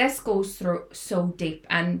 So this goes through so deep,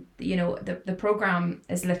 and you know, the program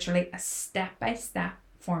is literally a step-by-step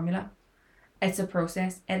formula. It's a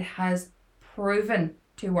process. It has proven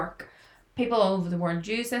to work. People all over the world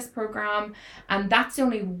use this program, and that's the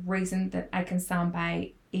only reason that I can stand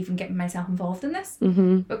by even getting myself involved in this.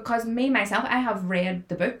 Because myself, I have read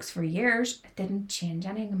the books for years. It didn't change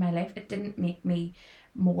anything in my life. It didn't make me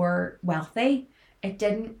more wealthy. It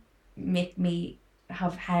didn't make me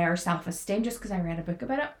have higher self-esteem just because I read a book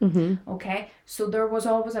about it. Okay, so there was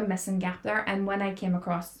always a missing gap there. And when I came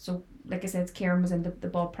across, so like I said, Kieran was in the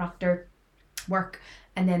Bob Proctor work,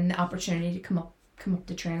 and then the opportunity to come up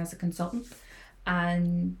to train as a consultant,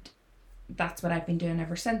 and that's what I've been doing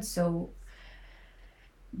ever since. So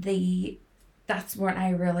that's when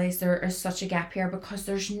I realized there is such a gap here, because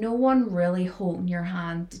there's no one really holding your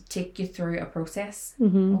hand to take you through a process.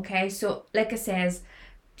 Okay, so like I says,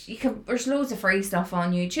 there's loads of free stuff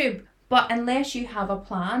on YouTube, but unless you have a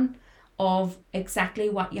plan of exactly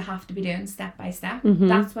what you have to be doing step by step,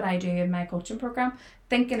 that's what I do in my coaching program.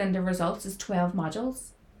 Thinking into Results is 12 modules,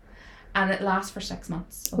 and it lasts for 6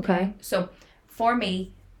 months. Okay. So for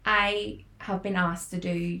me, I have been asked to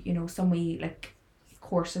do, you know, some wee like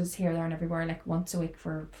courses here, there and everywhere, like once a week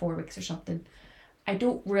for 4 weeks or something. I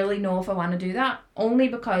don't really know if I want to do that, only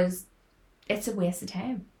because it's a waste of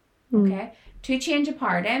time. Okay. To change a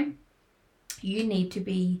paradigm, you need to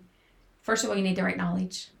be, first of all, you need the right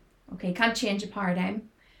knowledge. Okay. You can't change a paradigm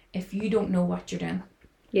if you don't know what you're doing.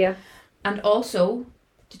 Yeah. And also,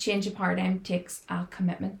 to change a paradigm takes a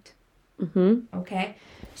commitment. Okay.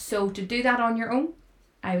 So to do that on your own,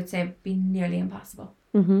 I would say it'd be nearly impossible.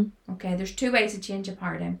 Okay. There's 2 ways to change a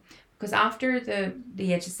paradigm, because after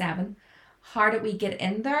the age of 7, how did we get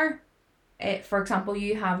in there? For example,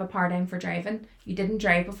 you have a paradigm for driving. You didn't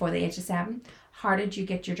drive before the age of 7. How did you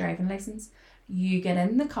get your driving license? You get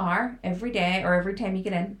in the car every day, or every time you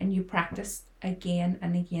get in, and you practice again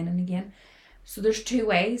and again and again. So there's 2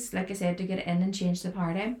 ways, like I said, to get in and change the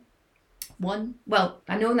paradigm. One, well,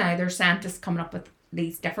 I know now there's scientists coming up with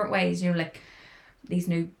these different ways, you know, like these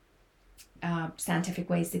new scientific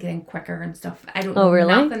ways to get in quicker and stuff. I don't know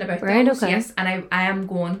nothing about those. Okay. Yes, and I am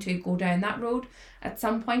going to go down that road at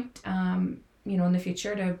some point, you know, in the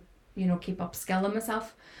future, to, you know, keep upskilling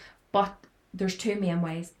myself. But there's 2 main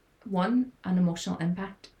ways. One, an emotional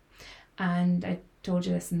impact, and I told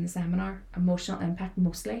you this in the seminar. Emotional impact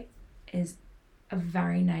mostly is a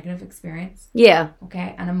very negative experience. Yeah.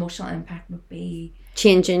 Okay, an emotional impact would be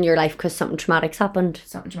changing your life because something traumatic's happened.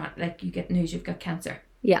 Something traumatic, like you get news you've got cancer.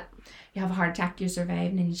 Yeah. You have a heart attack, you survive,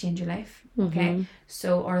 and then you change your life. Okay.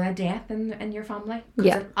 So, or a death in your family.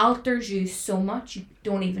 Yeah. It alters you so much, you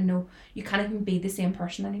don't even know, you can't even be the same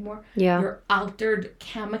person anymore. Yeah. You're altered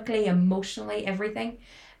chemically, emotionally, everything,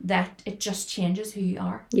 that it just changes who you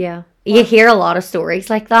are. Yeah. But you hear a lot of stories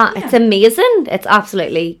like that. Yeah. It's amazing. It's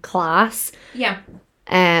absolutely class. Yeah.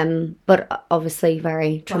 But obviously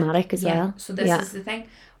very traumatic as well. So this is the thing.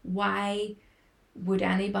 Why would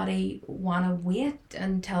anybody want to wait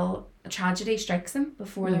until a tragedy strikes them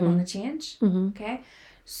before they're going to change? Okay.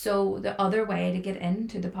 So the other way to get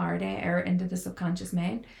into the paradigm or into the subconscious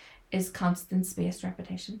mind is constant spaced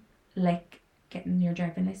repetition, like getting your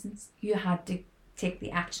driving license. You had to take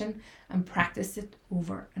the action and practice it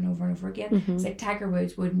over and over and over again. It's like Tiger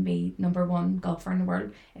Woods wouldn't be #1 golfer in the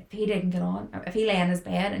world if he didn't get on, if he lay in his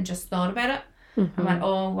bed and just thought about it and went,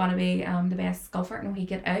 oh, I want to be the best golfer. No, he'd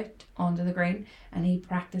get out onto the green and he'd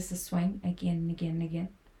practice the swing again and again and again.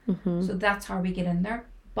 So that's how we get in there.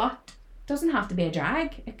 But it doesn't have to be a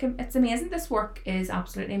drag. It's amazing. This work is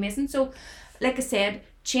absolutely amazing. So like I said,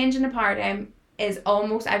 changing the paradigm is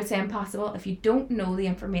almost, I would say, impossible if you don't know the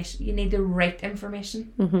information. You need the right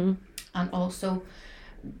information. And also,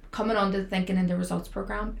 coming on to the Thinking into Results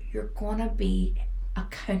program, you're going to be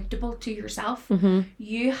accountable to yourself.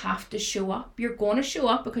 You have to show up. You're going to show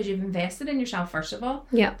up because you've invested in yourself, first of all.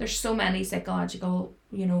 Yeah. There's so many psychological,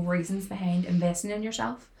 you know, reasons behind investing in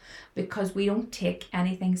yourself, because we don't take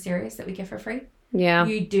anything serious that we get for free. Yeah.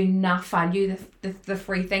 You do not value the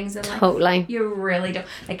free things in life. Totally. You really don't.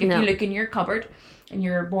 Like if you look in your cupboard in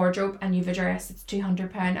your wardrobe and you've a dress that's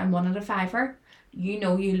 £200 and one at a fiver, you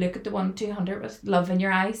know, you look at the one 200 with love in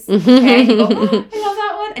your eyes. Okay, and you go, oh, I love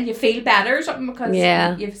that one, and you feel better or something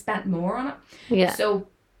because you've spent more on it. Yeah. So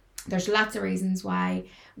there's lots of reasons why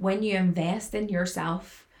when you invest in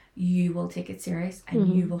yourself, you will take it serious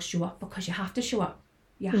and you will show up, because you have to show up.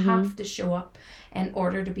 You have to show up in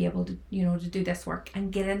order to be able to, you know, to do this work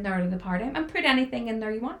and get in there to the party and put anything in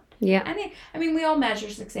there you want. Yeah. I mean, we all measure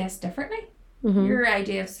success differently. Your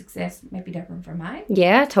idea of success might be different from mine.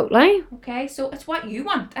 Yeah, totally. Okay, so it's what you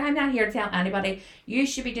want. I'm not here to tell anybody you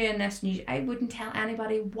should be doing this. I wouldn't tell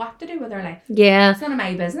anybody what to do with their life. Yeah. It's none of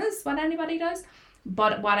my business what anybody does.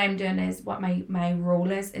 But what I'm doing is, what my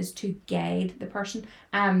role is to guide the person.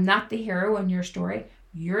 I'm not the hero in your story.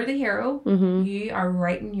 You're the hero. You are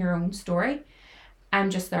writing your own story. I'm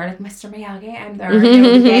just there like Mr. Miyagi. I'm there, you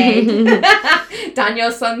know, the guide.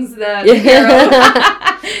 Danielson's the hero.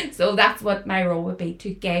 So that's what my role would be,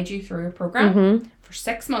 to guide you through a program for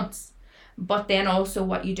 6 months. But then also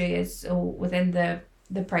what you do is, so within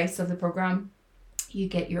the price of the program, you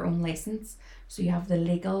get your own license. So you have the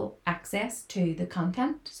legal access to the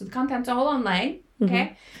content. So the content's all online.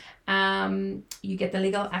 Okay. You get the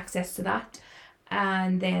legal access to that.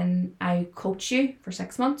 And then I coach you for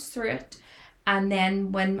 6 months through it. And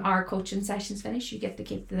then when our coaching sessions finish, you get to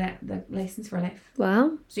keep the license for life.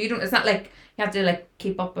 Wow. So you don't, it's not like you have to like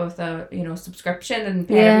keep up with a, you know, subscription and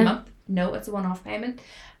pay every month. No, it's a one-off payment,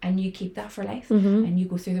 and you keep that for life. And you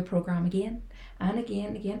go through the program again and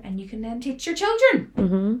again, and you can then teach your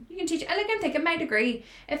children. You can teach, like, I'm thinking my degree,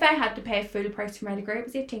 if I had to pay full price for my degree, it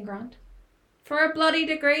was 18 grand. For a bloody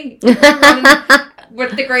degree.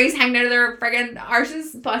 With degrees hanging out of their friggin'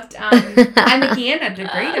 arses. But, and again, a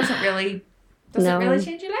degree doesn't really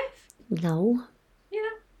change your life. No. You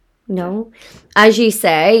know? No. As you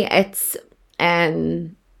say, it's,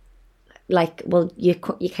 like, well, you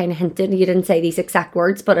kind of hinted, you didn't say these exact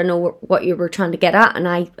words, but I know what you were trying to get at, and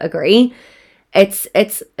I agree. It's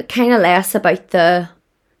kind of less about the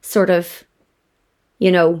sort of,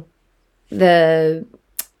 you know,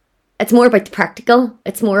 it's more about the practical.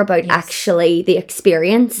 It's more about actually the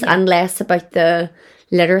experience and less about the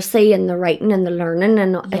literacy and the writing and the learning.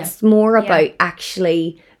 And it's more about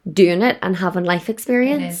actually doing it and having life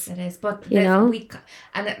experience. It is. But you know, like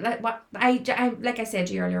I said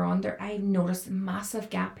to you earlier on, I noticed a massive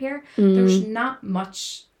gap here. There's not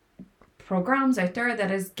much programs out there that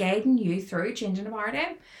is guiding you through changing a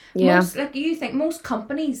paradigm. Most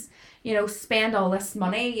companies, you know, spend all this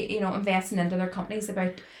money, you know, investing into their companies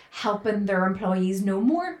about helping their employees know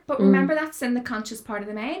more. But remember, that's in the conscious part of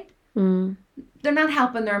the mind. They're not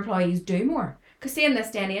helping their employees do more. Because see, in this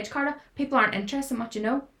day and age, Carla, people aren't interested in what you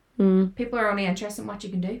know. People are only interested in what you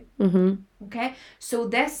can do. Okay? So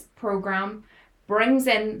this program brings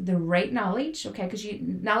in the right knowledge, okay? Because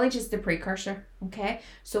knowledge is the precursor, okay?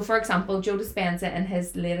 So, for example, Joe Dispenza, in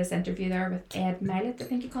his latest interview there with Ed Milet, I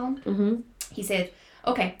think you call him, he said,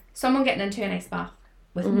 okay, someone getting into an ice bath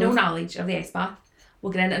with no knowledge of the ice bath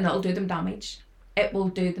will get in and it'll do them damage. It will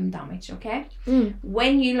do them damage, okay?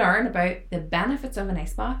 When you learn about the benefits of an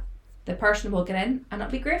ice bath, the person will get in and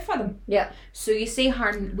it'll be great for them. Yeah. So you see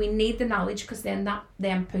how we need the knowledge, because then that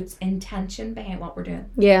then puts intention behind what we're doing.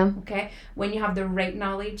 Yeah. Okay. When you have the right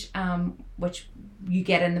knowledge, which you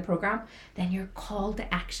get in the program, then you're called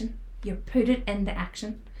to action. You put it into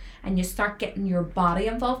action, and you start getting your body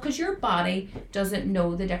involved, because your body doesn't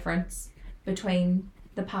know the difference between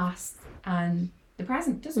the past and the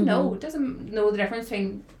present. It doesn't know. It doesn't know the difference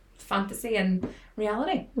between fantasy and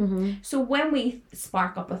reality. So when we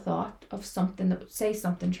spark up a thought of something that, say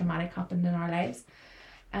something traumatic happened in our lives,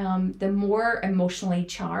 the more emotionally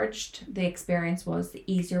charged the experience was, the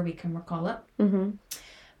easier we can recall it.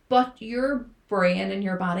 But your brain and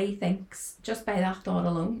your body thinks, just by that thought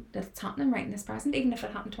alone, that it's happening right in this present, even if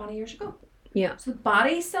it happened 20 years ago. Yeah. So the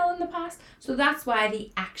body's still in the past. So that's why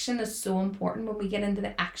the action is so important, when we get into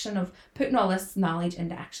the action of putting all this knowledge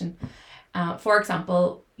into action. For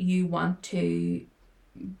example, you want to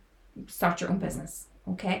start your own business,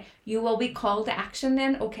 okay? You will be called to action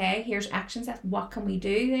then, okay? Here's action steps. What can we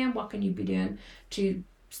do then? What can you be doing to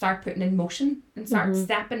start putting in motion and start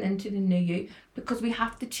stepping into the new you? Because we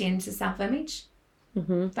have to change the self-image.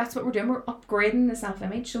 That's what we're doing. We're upgrading the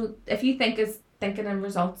self-image. So if you think thinking in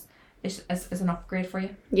results is an upgrade for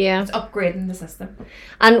you. Yeah. It's upgrading the system.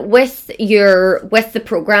 And with the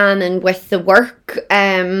program and with the work,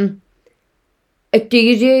 do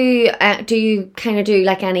you kind of do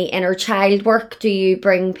like any inner child work? Do you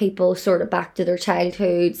bring people sort of back to their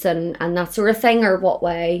childhoods and that sort of thing, or what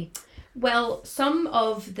way? Well,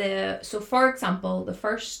 so for example, the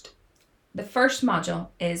first module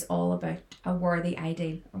is all about a worthy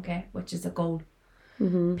ideal, okay, which is a goal.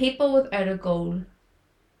 Mm-hmm. People without a goal,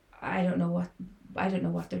 I don't know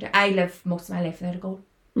what they're doing. I lived most of my life without a goal,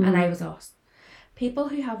 and I was lost. People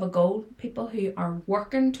who have a goal, people who are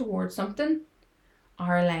working towards something,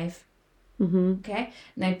 are alive. Mm-hmm. Okay?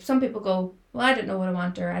 Now, some people go, well, I don't know what I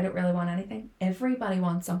want, or I don't really want anything. Everybody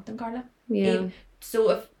wants something, Carla. Yeah. So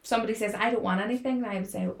if somebody says, I don't want anything, then I would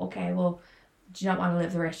say, okay, well, do you not want to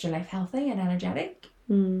live the rest of your life healthy and energetic?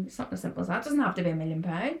 Something as simple as that. It doesn't have to be £1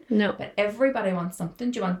 million. No. But everybody wants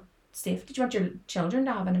something. Do you want safety? Do you want your children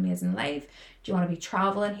to have an amazing life? Do you want to be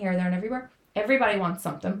traveling here, there, and everywhere? Everybody wants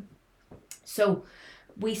something. So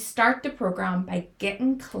we start the program by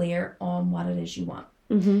getting clear on what it is you want.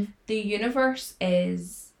 Mm-hmm. The universe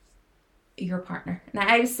is your partner. Now,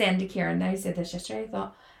 I was saying to Kieran, I said this yesterday, I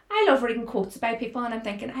thought, I love reading quotes about people, and I'm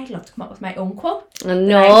thinking, I'd love to come up with my own quote.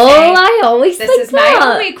 No, I always think this is my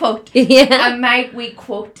own wee quote. Yeah. And my wee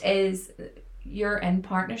quote is, you're in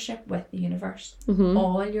partnership with the universe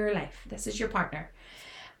all your life. This is your partner.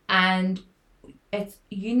 And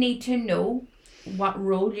you need to know what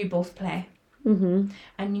role you both play. Mm-hmm.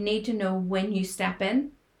 And you need to know when you step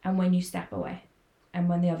in and when you step away. And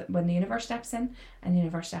when the universe steps in and the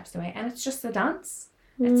universe steps away. And it's just a dance.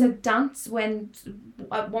 It's a dance when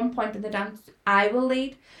at one point in the dance I will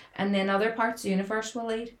lead, and then other parts the universe will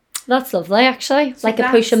lead. That's lovely, actually. So like a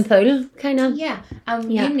push and pull, kind of. Yeah.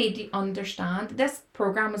 And you need to understand, this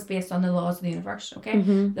program is based on the laws of the universe, okay?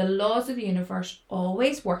 Mm-hmm. The laws of the universe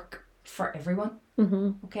always work for everyone,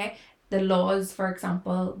 okay? The laws, for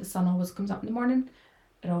example, the sun always comes up in the morning,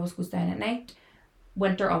 it always goes down at night.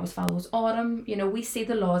 Winter always follows autumn. You know, we see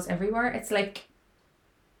the laws everywhere. It's like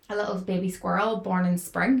a little baby squirrel born in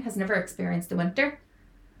spring has never experienced the winter,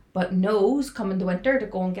 but knows coming the winter to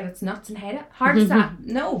go and get its nuts and hide it. Hard as that?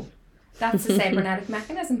 No. That's the cybernetic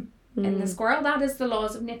mechanism in the squirrel. That is the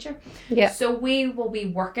laws of nature. Yeah. So we will be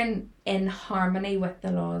working in harmony with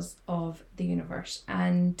the laws of the universe.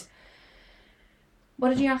 And what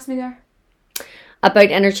did you ask me there?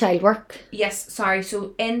 About inner child work. Yes, sorry.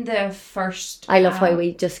 So in the first... I love how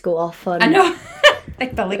we just go off on... I know.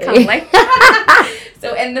 Like Billy Connolly.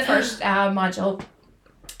 So in the first module,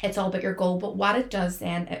 it's all about your goal. But what it does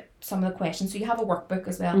then, some of the questions, so you have a workbook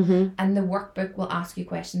as well. And the workbook will ask you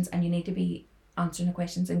questions, and you need to be answering the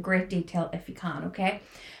questions in great detail if you can, okay?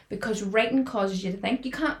 Because writing causes you to think.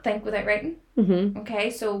 You can't think without writing.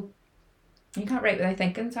 Okay, so you can't write without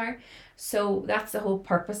thinking, sorry. So that's the whole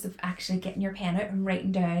purpose of actually getting your pen out and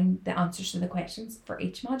writing down the answers to the questions for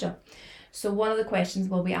each module. So one of the questions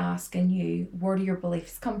will be asking you, where do your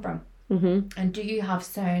beliefs come from? And do you have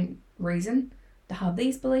sound reason to have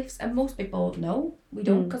these beliefs? And most people know we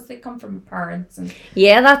don't, because they come from parents. And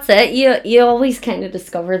yeah, that's it. You always kind of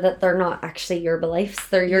discover that they're not actually your beliefs.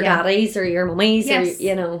 They're your daddy's or your mummy's, or,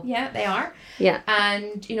 you know. Yeah, they are. Yeah.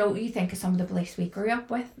 And, you know, you think of some of the beliefs we grew up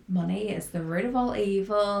with. Money is the root of all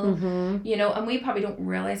evil. You know, and we probably don't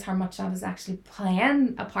realise how much that is actually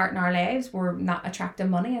playing a part in our lives. We're not attracting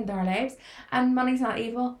money into our lives. And money's not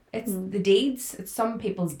evil. It's the deeds. It's some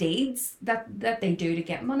people's deeds that they do to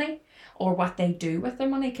get money. Or what they do with their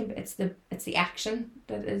money. It's the action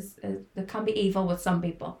that can be evil with some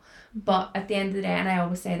people. But at the end of the day, and I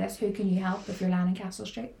always say this, who can you help if you're lying in Castle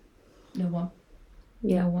Street? No one.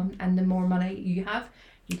 Yeah. No one. And the more money you have,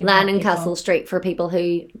 you can Land help in people. Castle Street, for people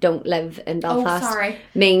who don't live in Belfast, sorry.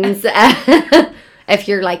 means if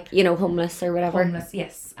you're like, you know, homeless or whatever. Homeless,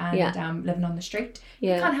 yes. And living on the street.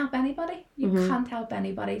 Yeah. You can't help anybody. You can't help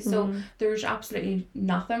anybody. So there's absolutely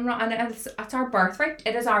nothing wrong. And it's our birthright.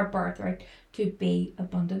 It is our birthright to be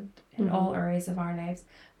abundant in all areas of our lives.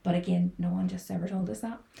 But again, no one just ever told us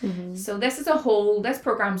that. So this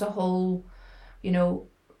program's a whole, you know,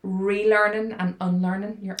 relearning and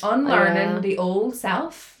unlearning. You're unlearning the old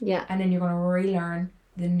self. Yeah. And then you're going to relearn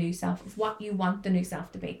the new self of what you want the new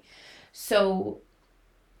self to be. So...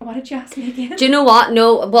 what did you ask me again? Do you know what?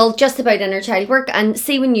 No, well, just about inner child work. And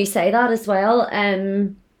see, when you say that as well,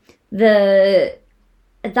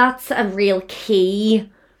 that's a real key.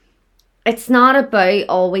 It's not about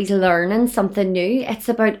always learning something new. It's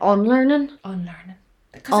about unlearning. Unlearning.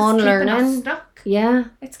 Because it's keeping us stuck. Yeah.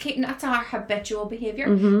 That's our habitual behaviour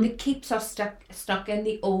that keeps us stuck in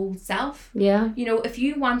the old self. Yeah. You know, if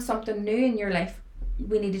you want something new in your life,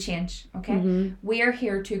 we need to change, okay? We are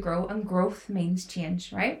here to grow, and growth means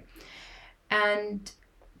change, right? And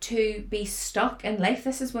to be stuck in life,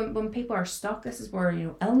 this is when people are stuck, this is where, you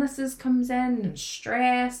know, illnesses comes in and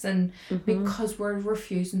stress, and because we're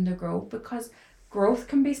refusing to grow, because growth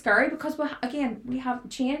can be scary, because we have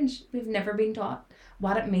change. We've never been taught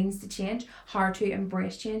what it means to change, how to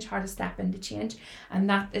embrace change, how to step into change, and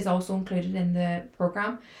that is also included in the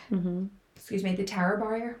program. the terror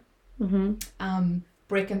barrier. Mm-hmm.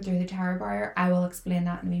 Breaking through the terror barrier. I will explain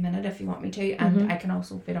that in a wee minute if you want me to, and I can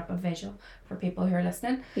also put up a visual for people who are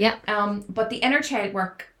listening. Yeah. But the inner child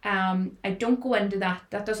work, I don't go into that.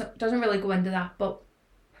 That doesn't really go into that, but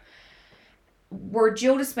where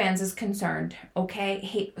Joe Dispenza is concerned,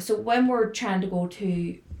 okay, so when we're trying to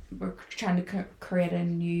create a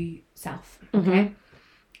new self, okay,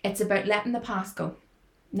 it's about letting the past go.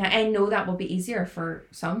 Now, I know that will be easier for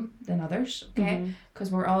some than others, okay, because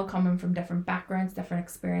we're all coming from different backgrounds, different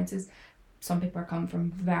experiences. Some people are coming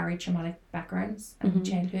from very traumatic backgrounds and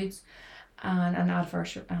childhoods and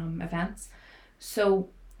adverse events. So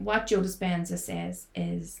what Joe Dispenza says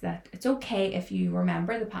is that it's okay if you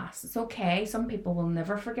remember the past. It's okay. Some people will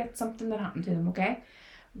never forget something that happened to them, okay?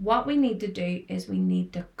 What we need to do is we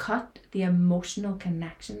need to cut the emotional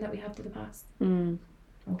connection that we have to the past,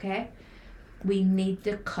 okay? We need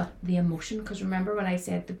to cut the emotion, because remember what I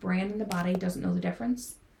said, the brain and the body doesn't know the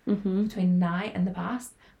difference between now and the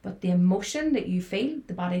past, but the emotion that you feel,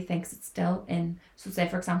 the body thinks it's still in. So say,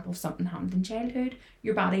 for example, if something happened in childhood,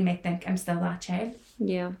 your body may think, I'm still that child.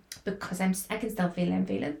 Yeah. Because I can still feel them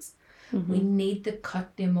feelings. We need to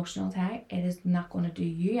cut the emotional tie. It is not going to do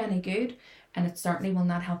you any good, and it certainly will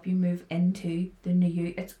not help you move into the new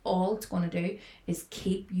you. All it's going to do is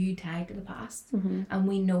keep you tied to the past. And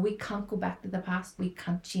we know we can't go back to the past. We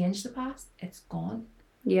can't change the past. It's gone.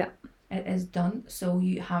 Yeah. It is done. So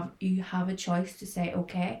you have a choice to say,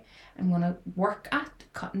 okay, I'm going to work at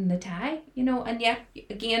cutting the tie, and yet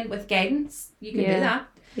again with guidance you can do that.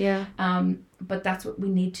 Yeah. But that's what we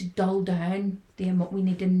need to dull down we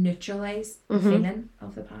need to neutralize the feeling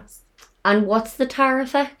of the past. And what's the tar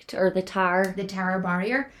effect, or the tar? The terror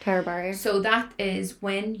barrier. Terror barrier. So that is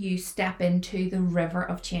when you step into the river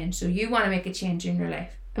of change. So you want to make a change in your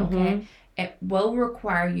life, okay? It will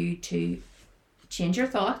require you to change your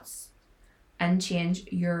thoughts and change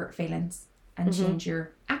your feelings and change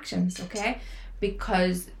your actions, okay?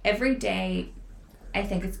 Because every day, I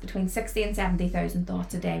think it's between 60 and 70,000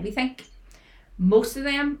 thoughts a day. We think most of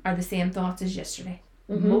them are the same thoughts as yesterday.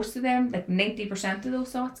 Most of them, like 90% of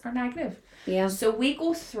those thoughts, are negative. Yeah. So we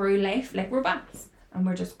go through life like we're bats, and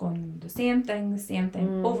we're just going the same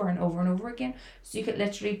thing over and over and over again. So you could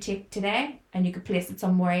literally take today and you could place it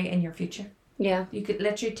somewhere in your future. Yeah. You could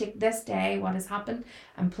literally take this day, what has happened,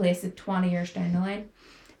 and place it 20 years down the line,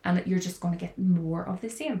 and you're just going to get more of the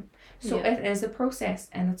same. So it is a process,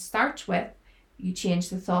 and it starts with you change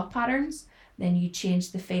the thought patterns, then you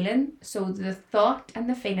change the feeling. So the thought and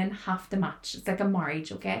the feeling have to match. It's like a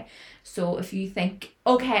marriage, okay? So if you think,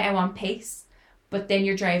 okay, I want peace, but then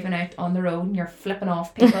you're driving out on the road and you're flipping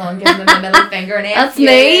off people and giving them the middle finger and that's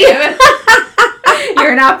me.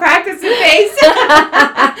 You're not practicing peace.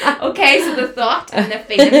 Okay, so the thought and the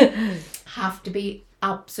feeling have to be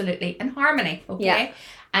absolutely in harmony, okay? Yeah.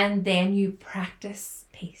 And then you practice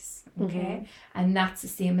peace, okay? And that's the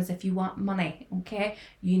same as if you want money, okay?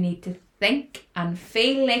 You need to think and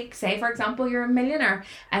feel like, say for example, you're a millionaire,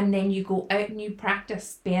 and then you go out and you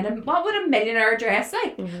practice being what would a millionaire dress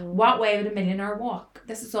like? What way would a millionaire walk?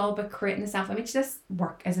 This is all about creating a self-image. This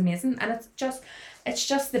work is amazing, and it's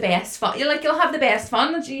just the best fun. You'll have the best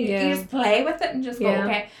fun that you just play with it and just go,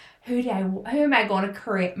 okay, who am I going to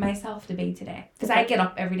create myself to be today? Because I get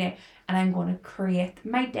up every day and I'm going to create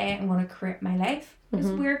my day. I'm going to create my life,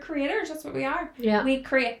 because we're creators. That's what we are. Yeah, we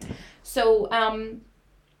create. So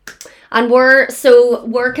and where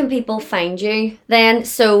can people find you then?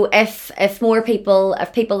 So if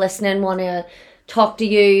people listening want to talk to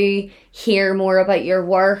you, hear more about your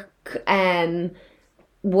work, how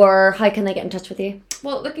can they get in touch with you?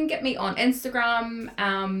 Well, they can get me on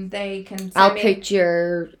Instagram. They can. I'll put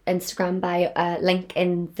your Instagram bio link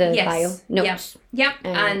in the bio notes. Yep.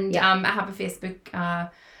 And I have a Facebook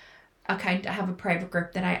account. I have a private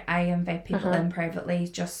group that I invite people in privately,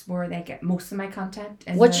 just where they get most of my content.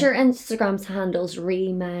 What's your Instagram's handles?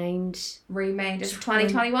 Remind is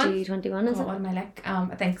 2021. 2021 is it? What am I like?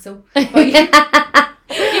 I think so. But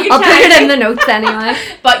I'll put it in the notes anyway.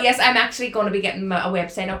 But yes, I'm actually going to be getting a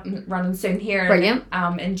website up and running soon here. Brilliant.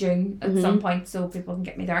 In June at some point, so people can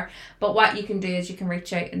get me there. But what you can do is you can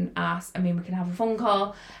reach out and ask. I mean, we can have a phone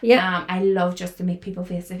call. Yeah. I love just to meet people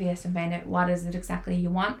face to face and find out what is it exactly you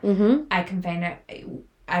want. I can find out.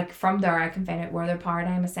 From there, I can find out where their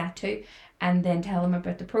paradigm is set to, and then tell them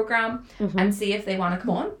about the program and see if they want to come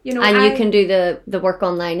on. You can do the work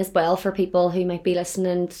online as well for people who might be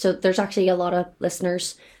listening. So there's actually a lot of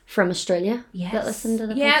listeners from Australia that listen to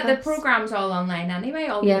the podcast. Yeah, the program's all online anyway.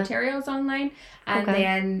 All the material's online. And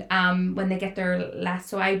then when they get their lesson,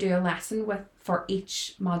 so I do a lesson for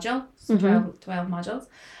each module, so 12 modules.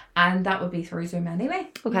 And that would be through Zoom anyway.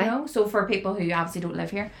 Okay. You know? So for people who obviously don't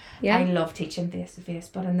live here, Yeah. I love teaching face to face,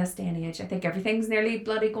 but in this day and age, I think everything's nearly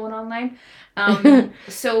bloody going online.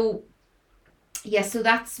 So yeah, so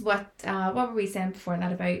that's what were we saying before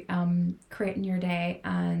that about creating your day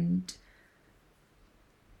and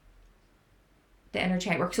the inner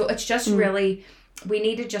child work. So it's just really, we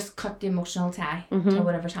need to just cut the emotional tie to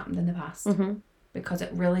whatever's happened in the past, because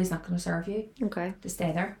it really is not going to serve you to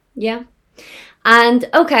stay there. Yeah. And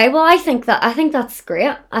okay, well, I think that's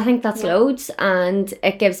great. I think that's loads, and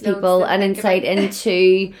it gives people an insight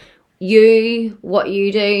into you, what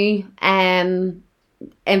you do,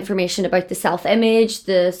 information about the self-image,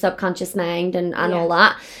 the subconscious mind, and all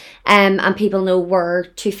that. And people know where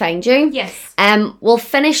to find you. Yes. We'll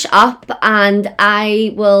finish up, and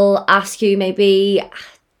I will ask you maybe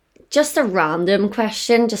just a random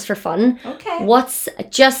question, just for fun. Okay. What's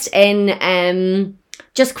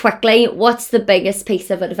just quickly, what's the biggest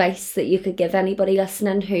piece of advice that you could give anybody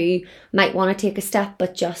listening who might want to take a step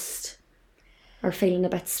but just are feeling a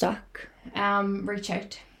bit stuck? Reach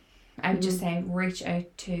out. I would just say reach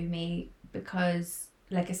out to me, because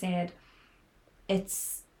like I said,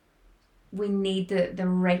 we need the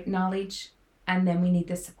right knowledge, and then we need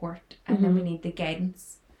the support, and then we need the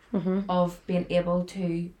guidance of being able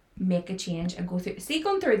to make a change and going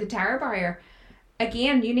through the terror barrier.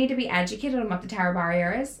 Again, you need to be educated on what the terror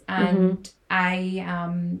barrier is, and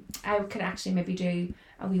I could actually maybe do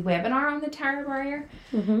a wee webinar on the terror barrier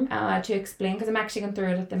to explain, because I'm actually going through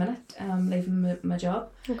it at the minute, leaving my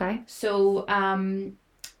job. Okay. So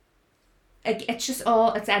it's just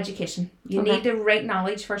it's education. You need the right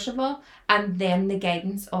knowledge first of all, and then the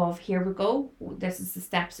guidance of, here we go, this is the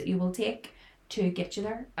steps that you will take to get you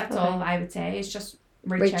there. That's all I would say, is just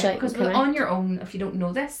reach out, because on your own, if you don't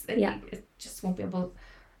know this, it just won't be able,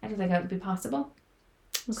 I don't think that would be possible.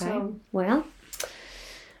 Okay. So, well,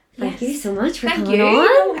 thank you so much for Thank coming you.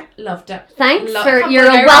 on. Loved it. Thanks for your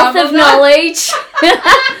wealth of knowledge.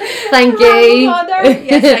 Thank you.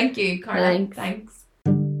 Yes, thank you, Carla. Thanks. Thanks.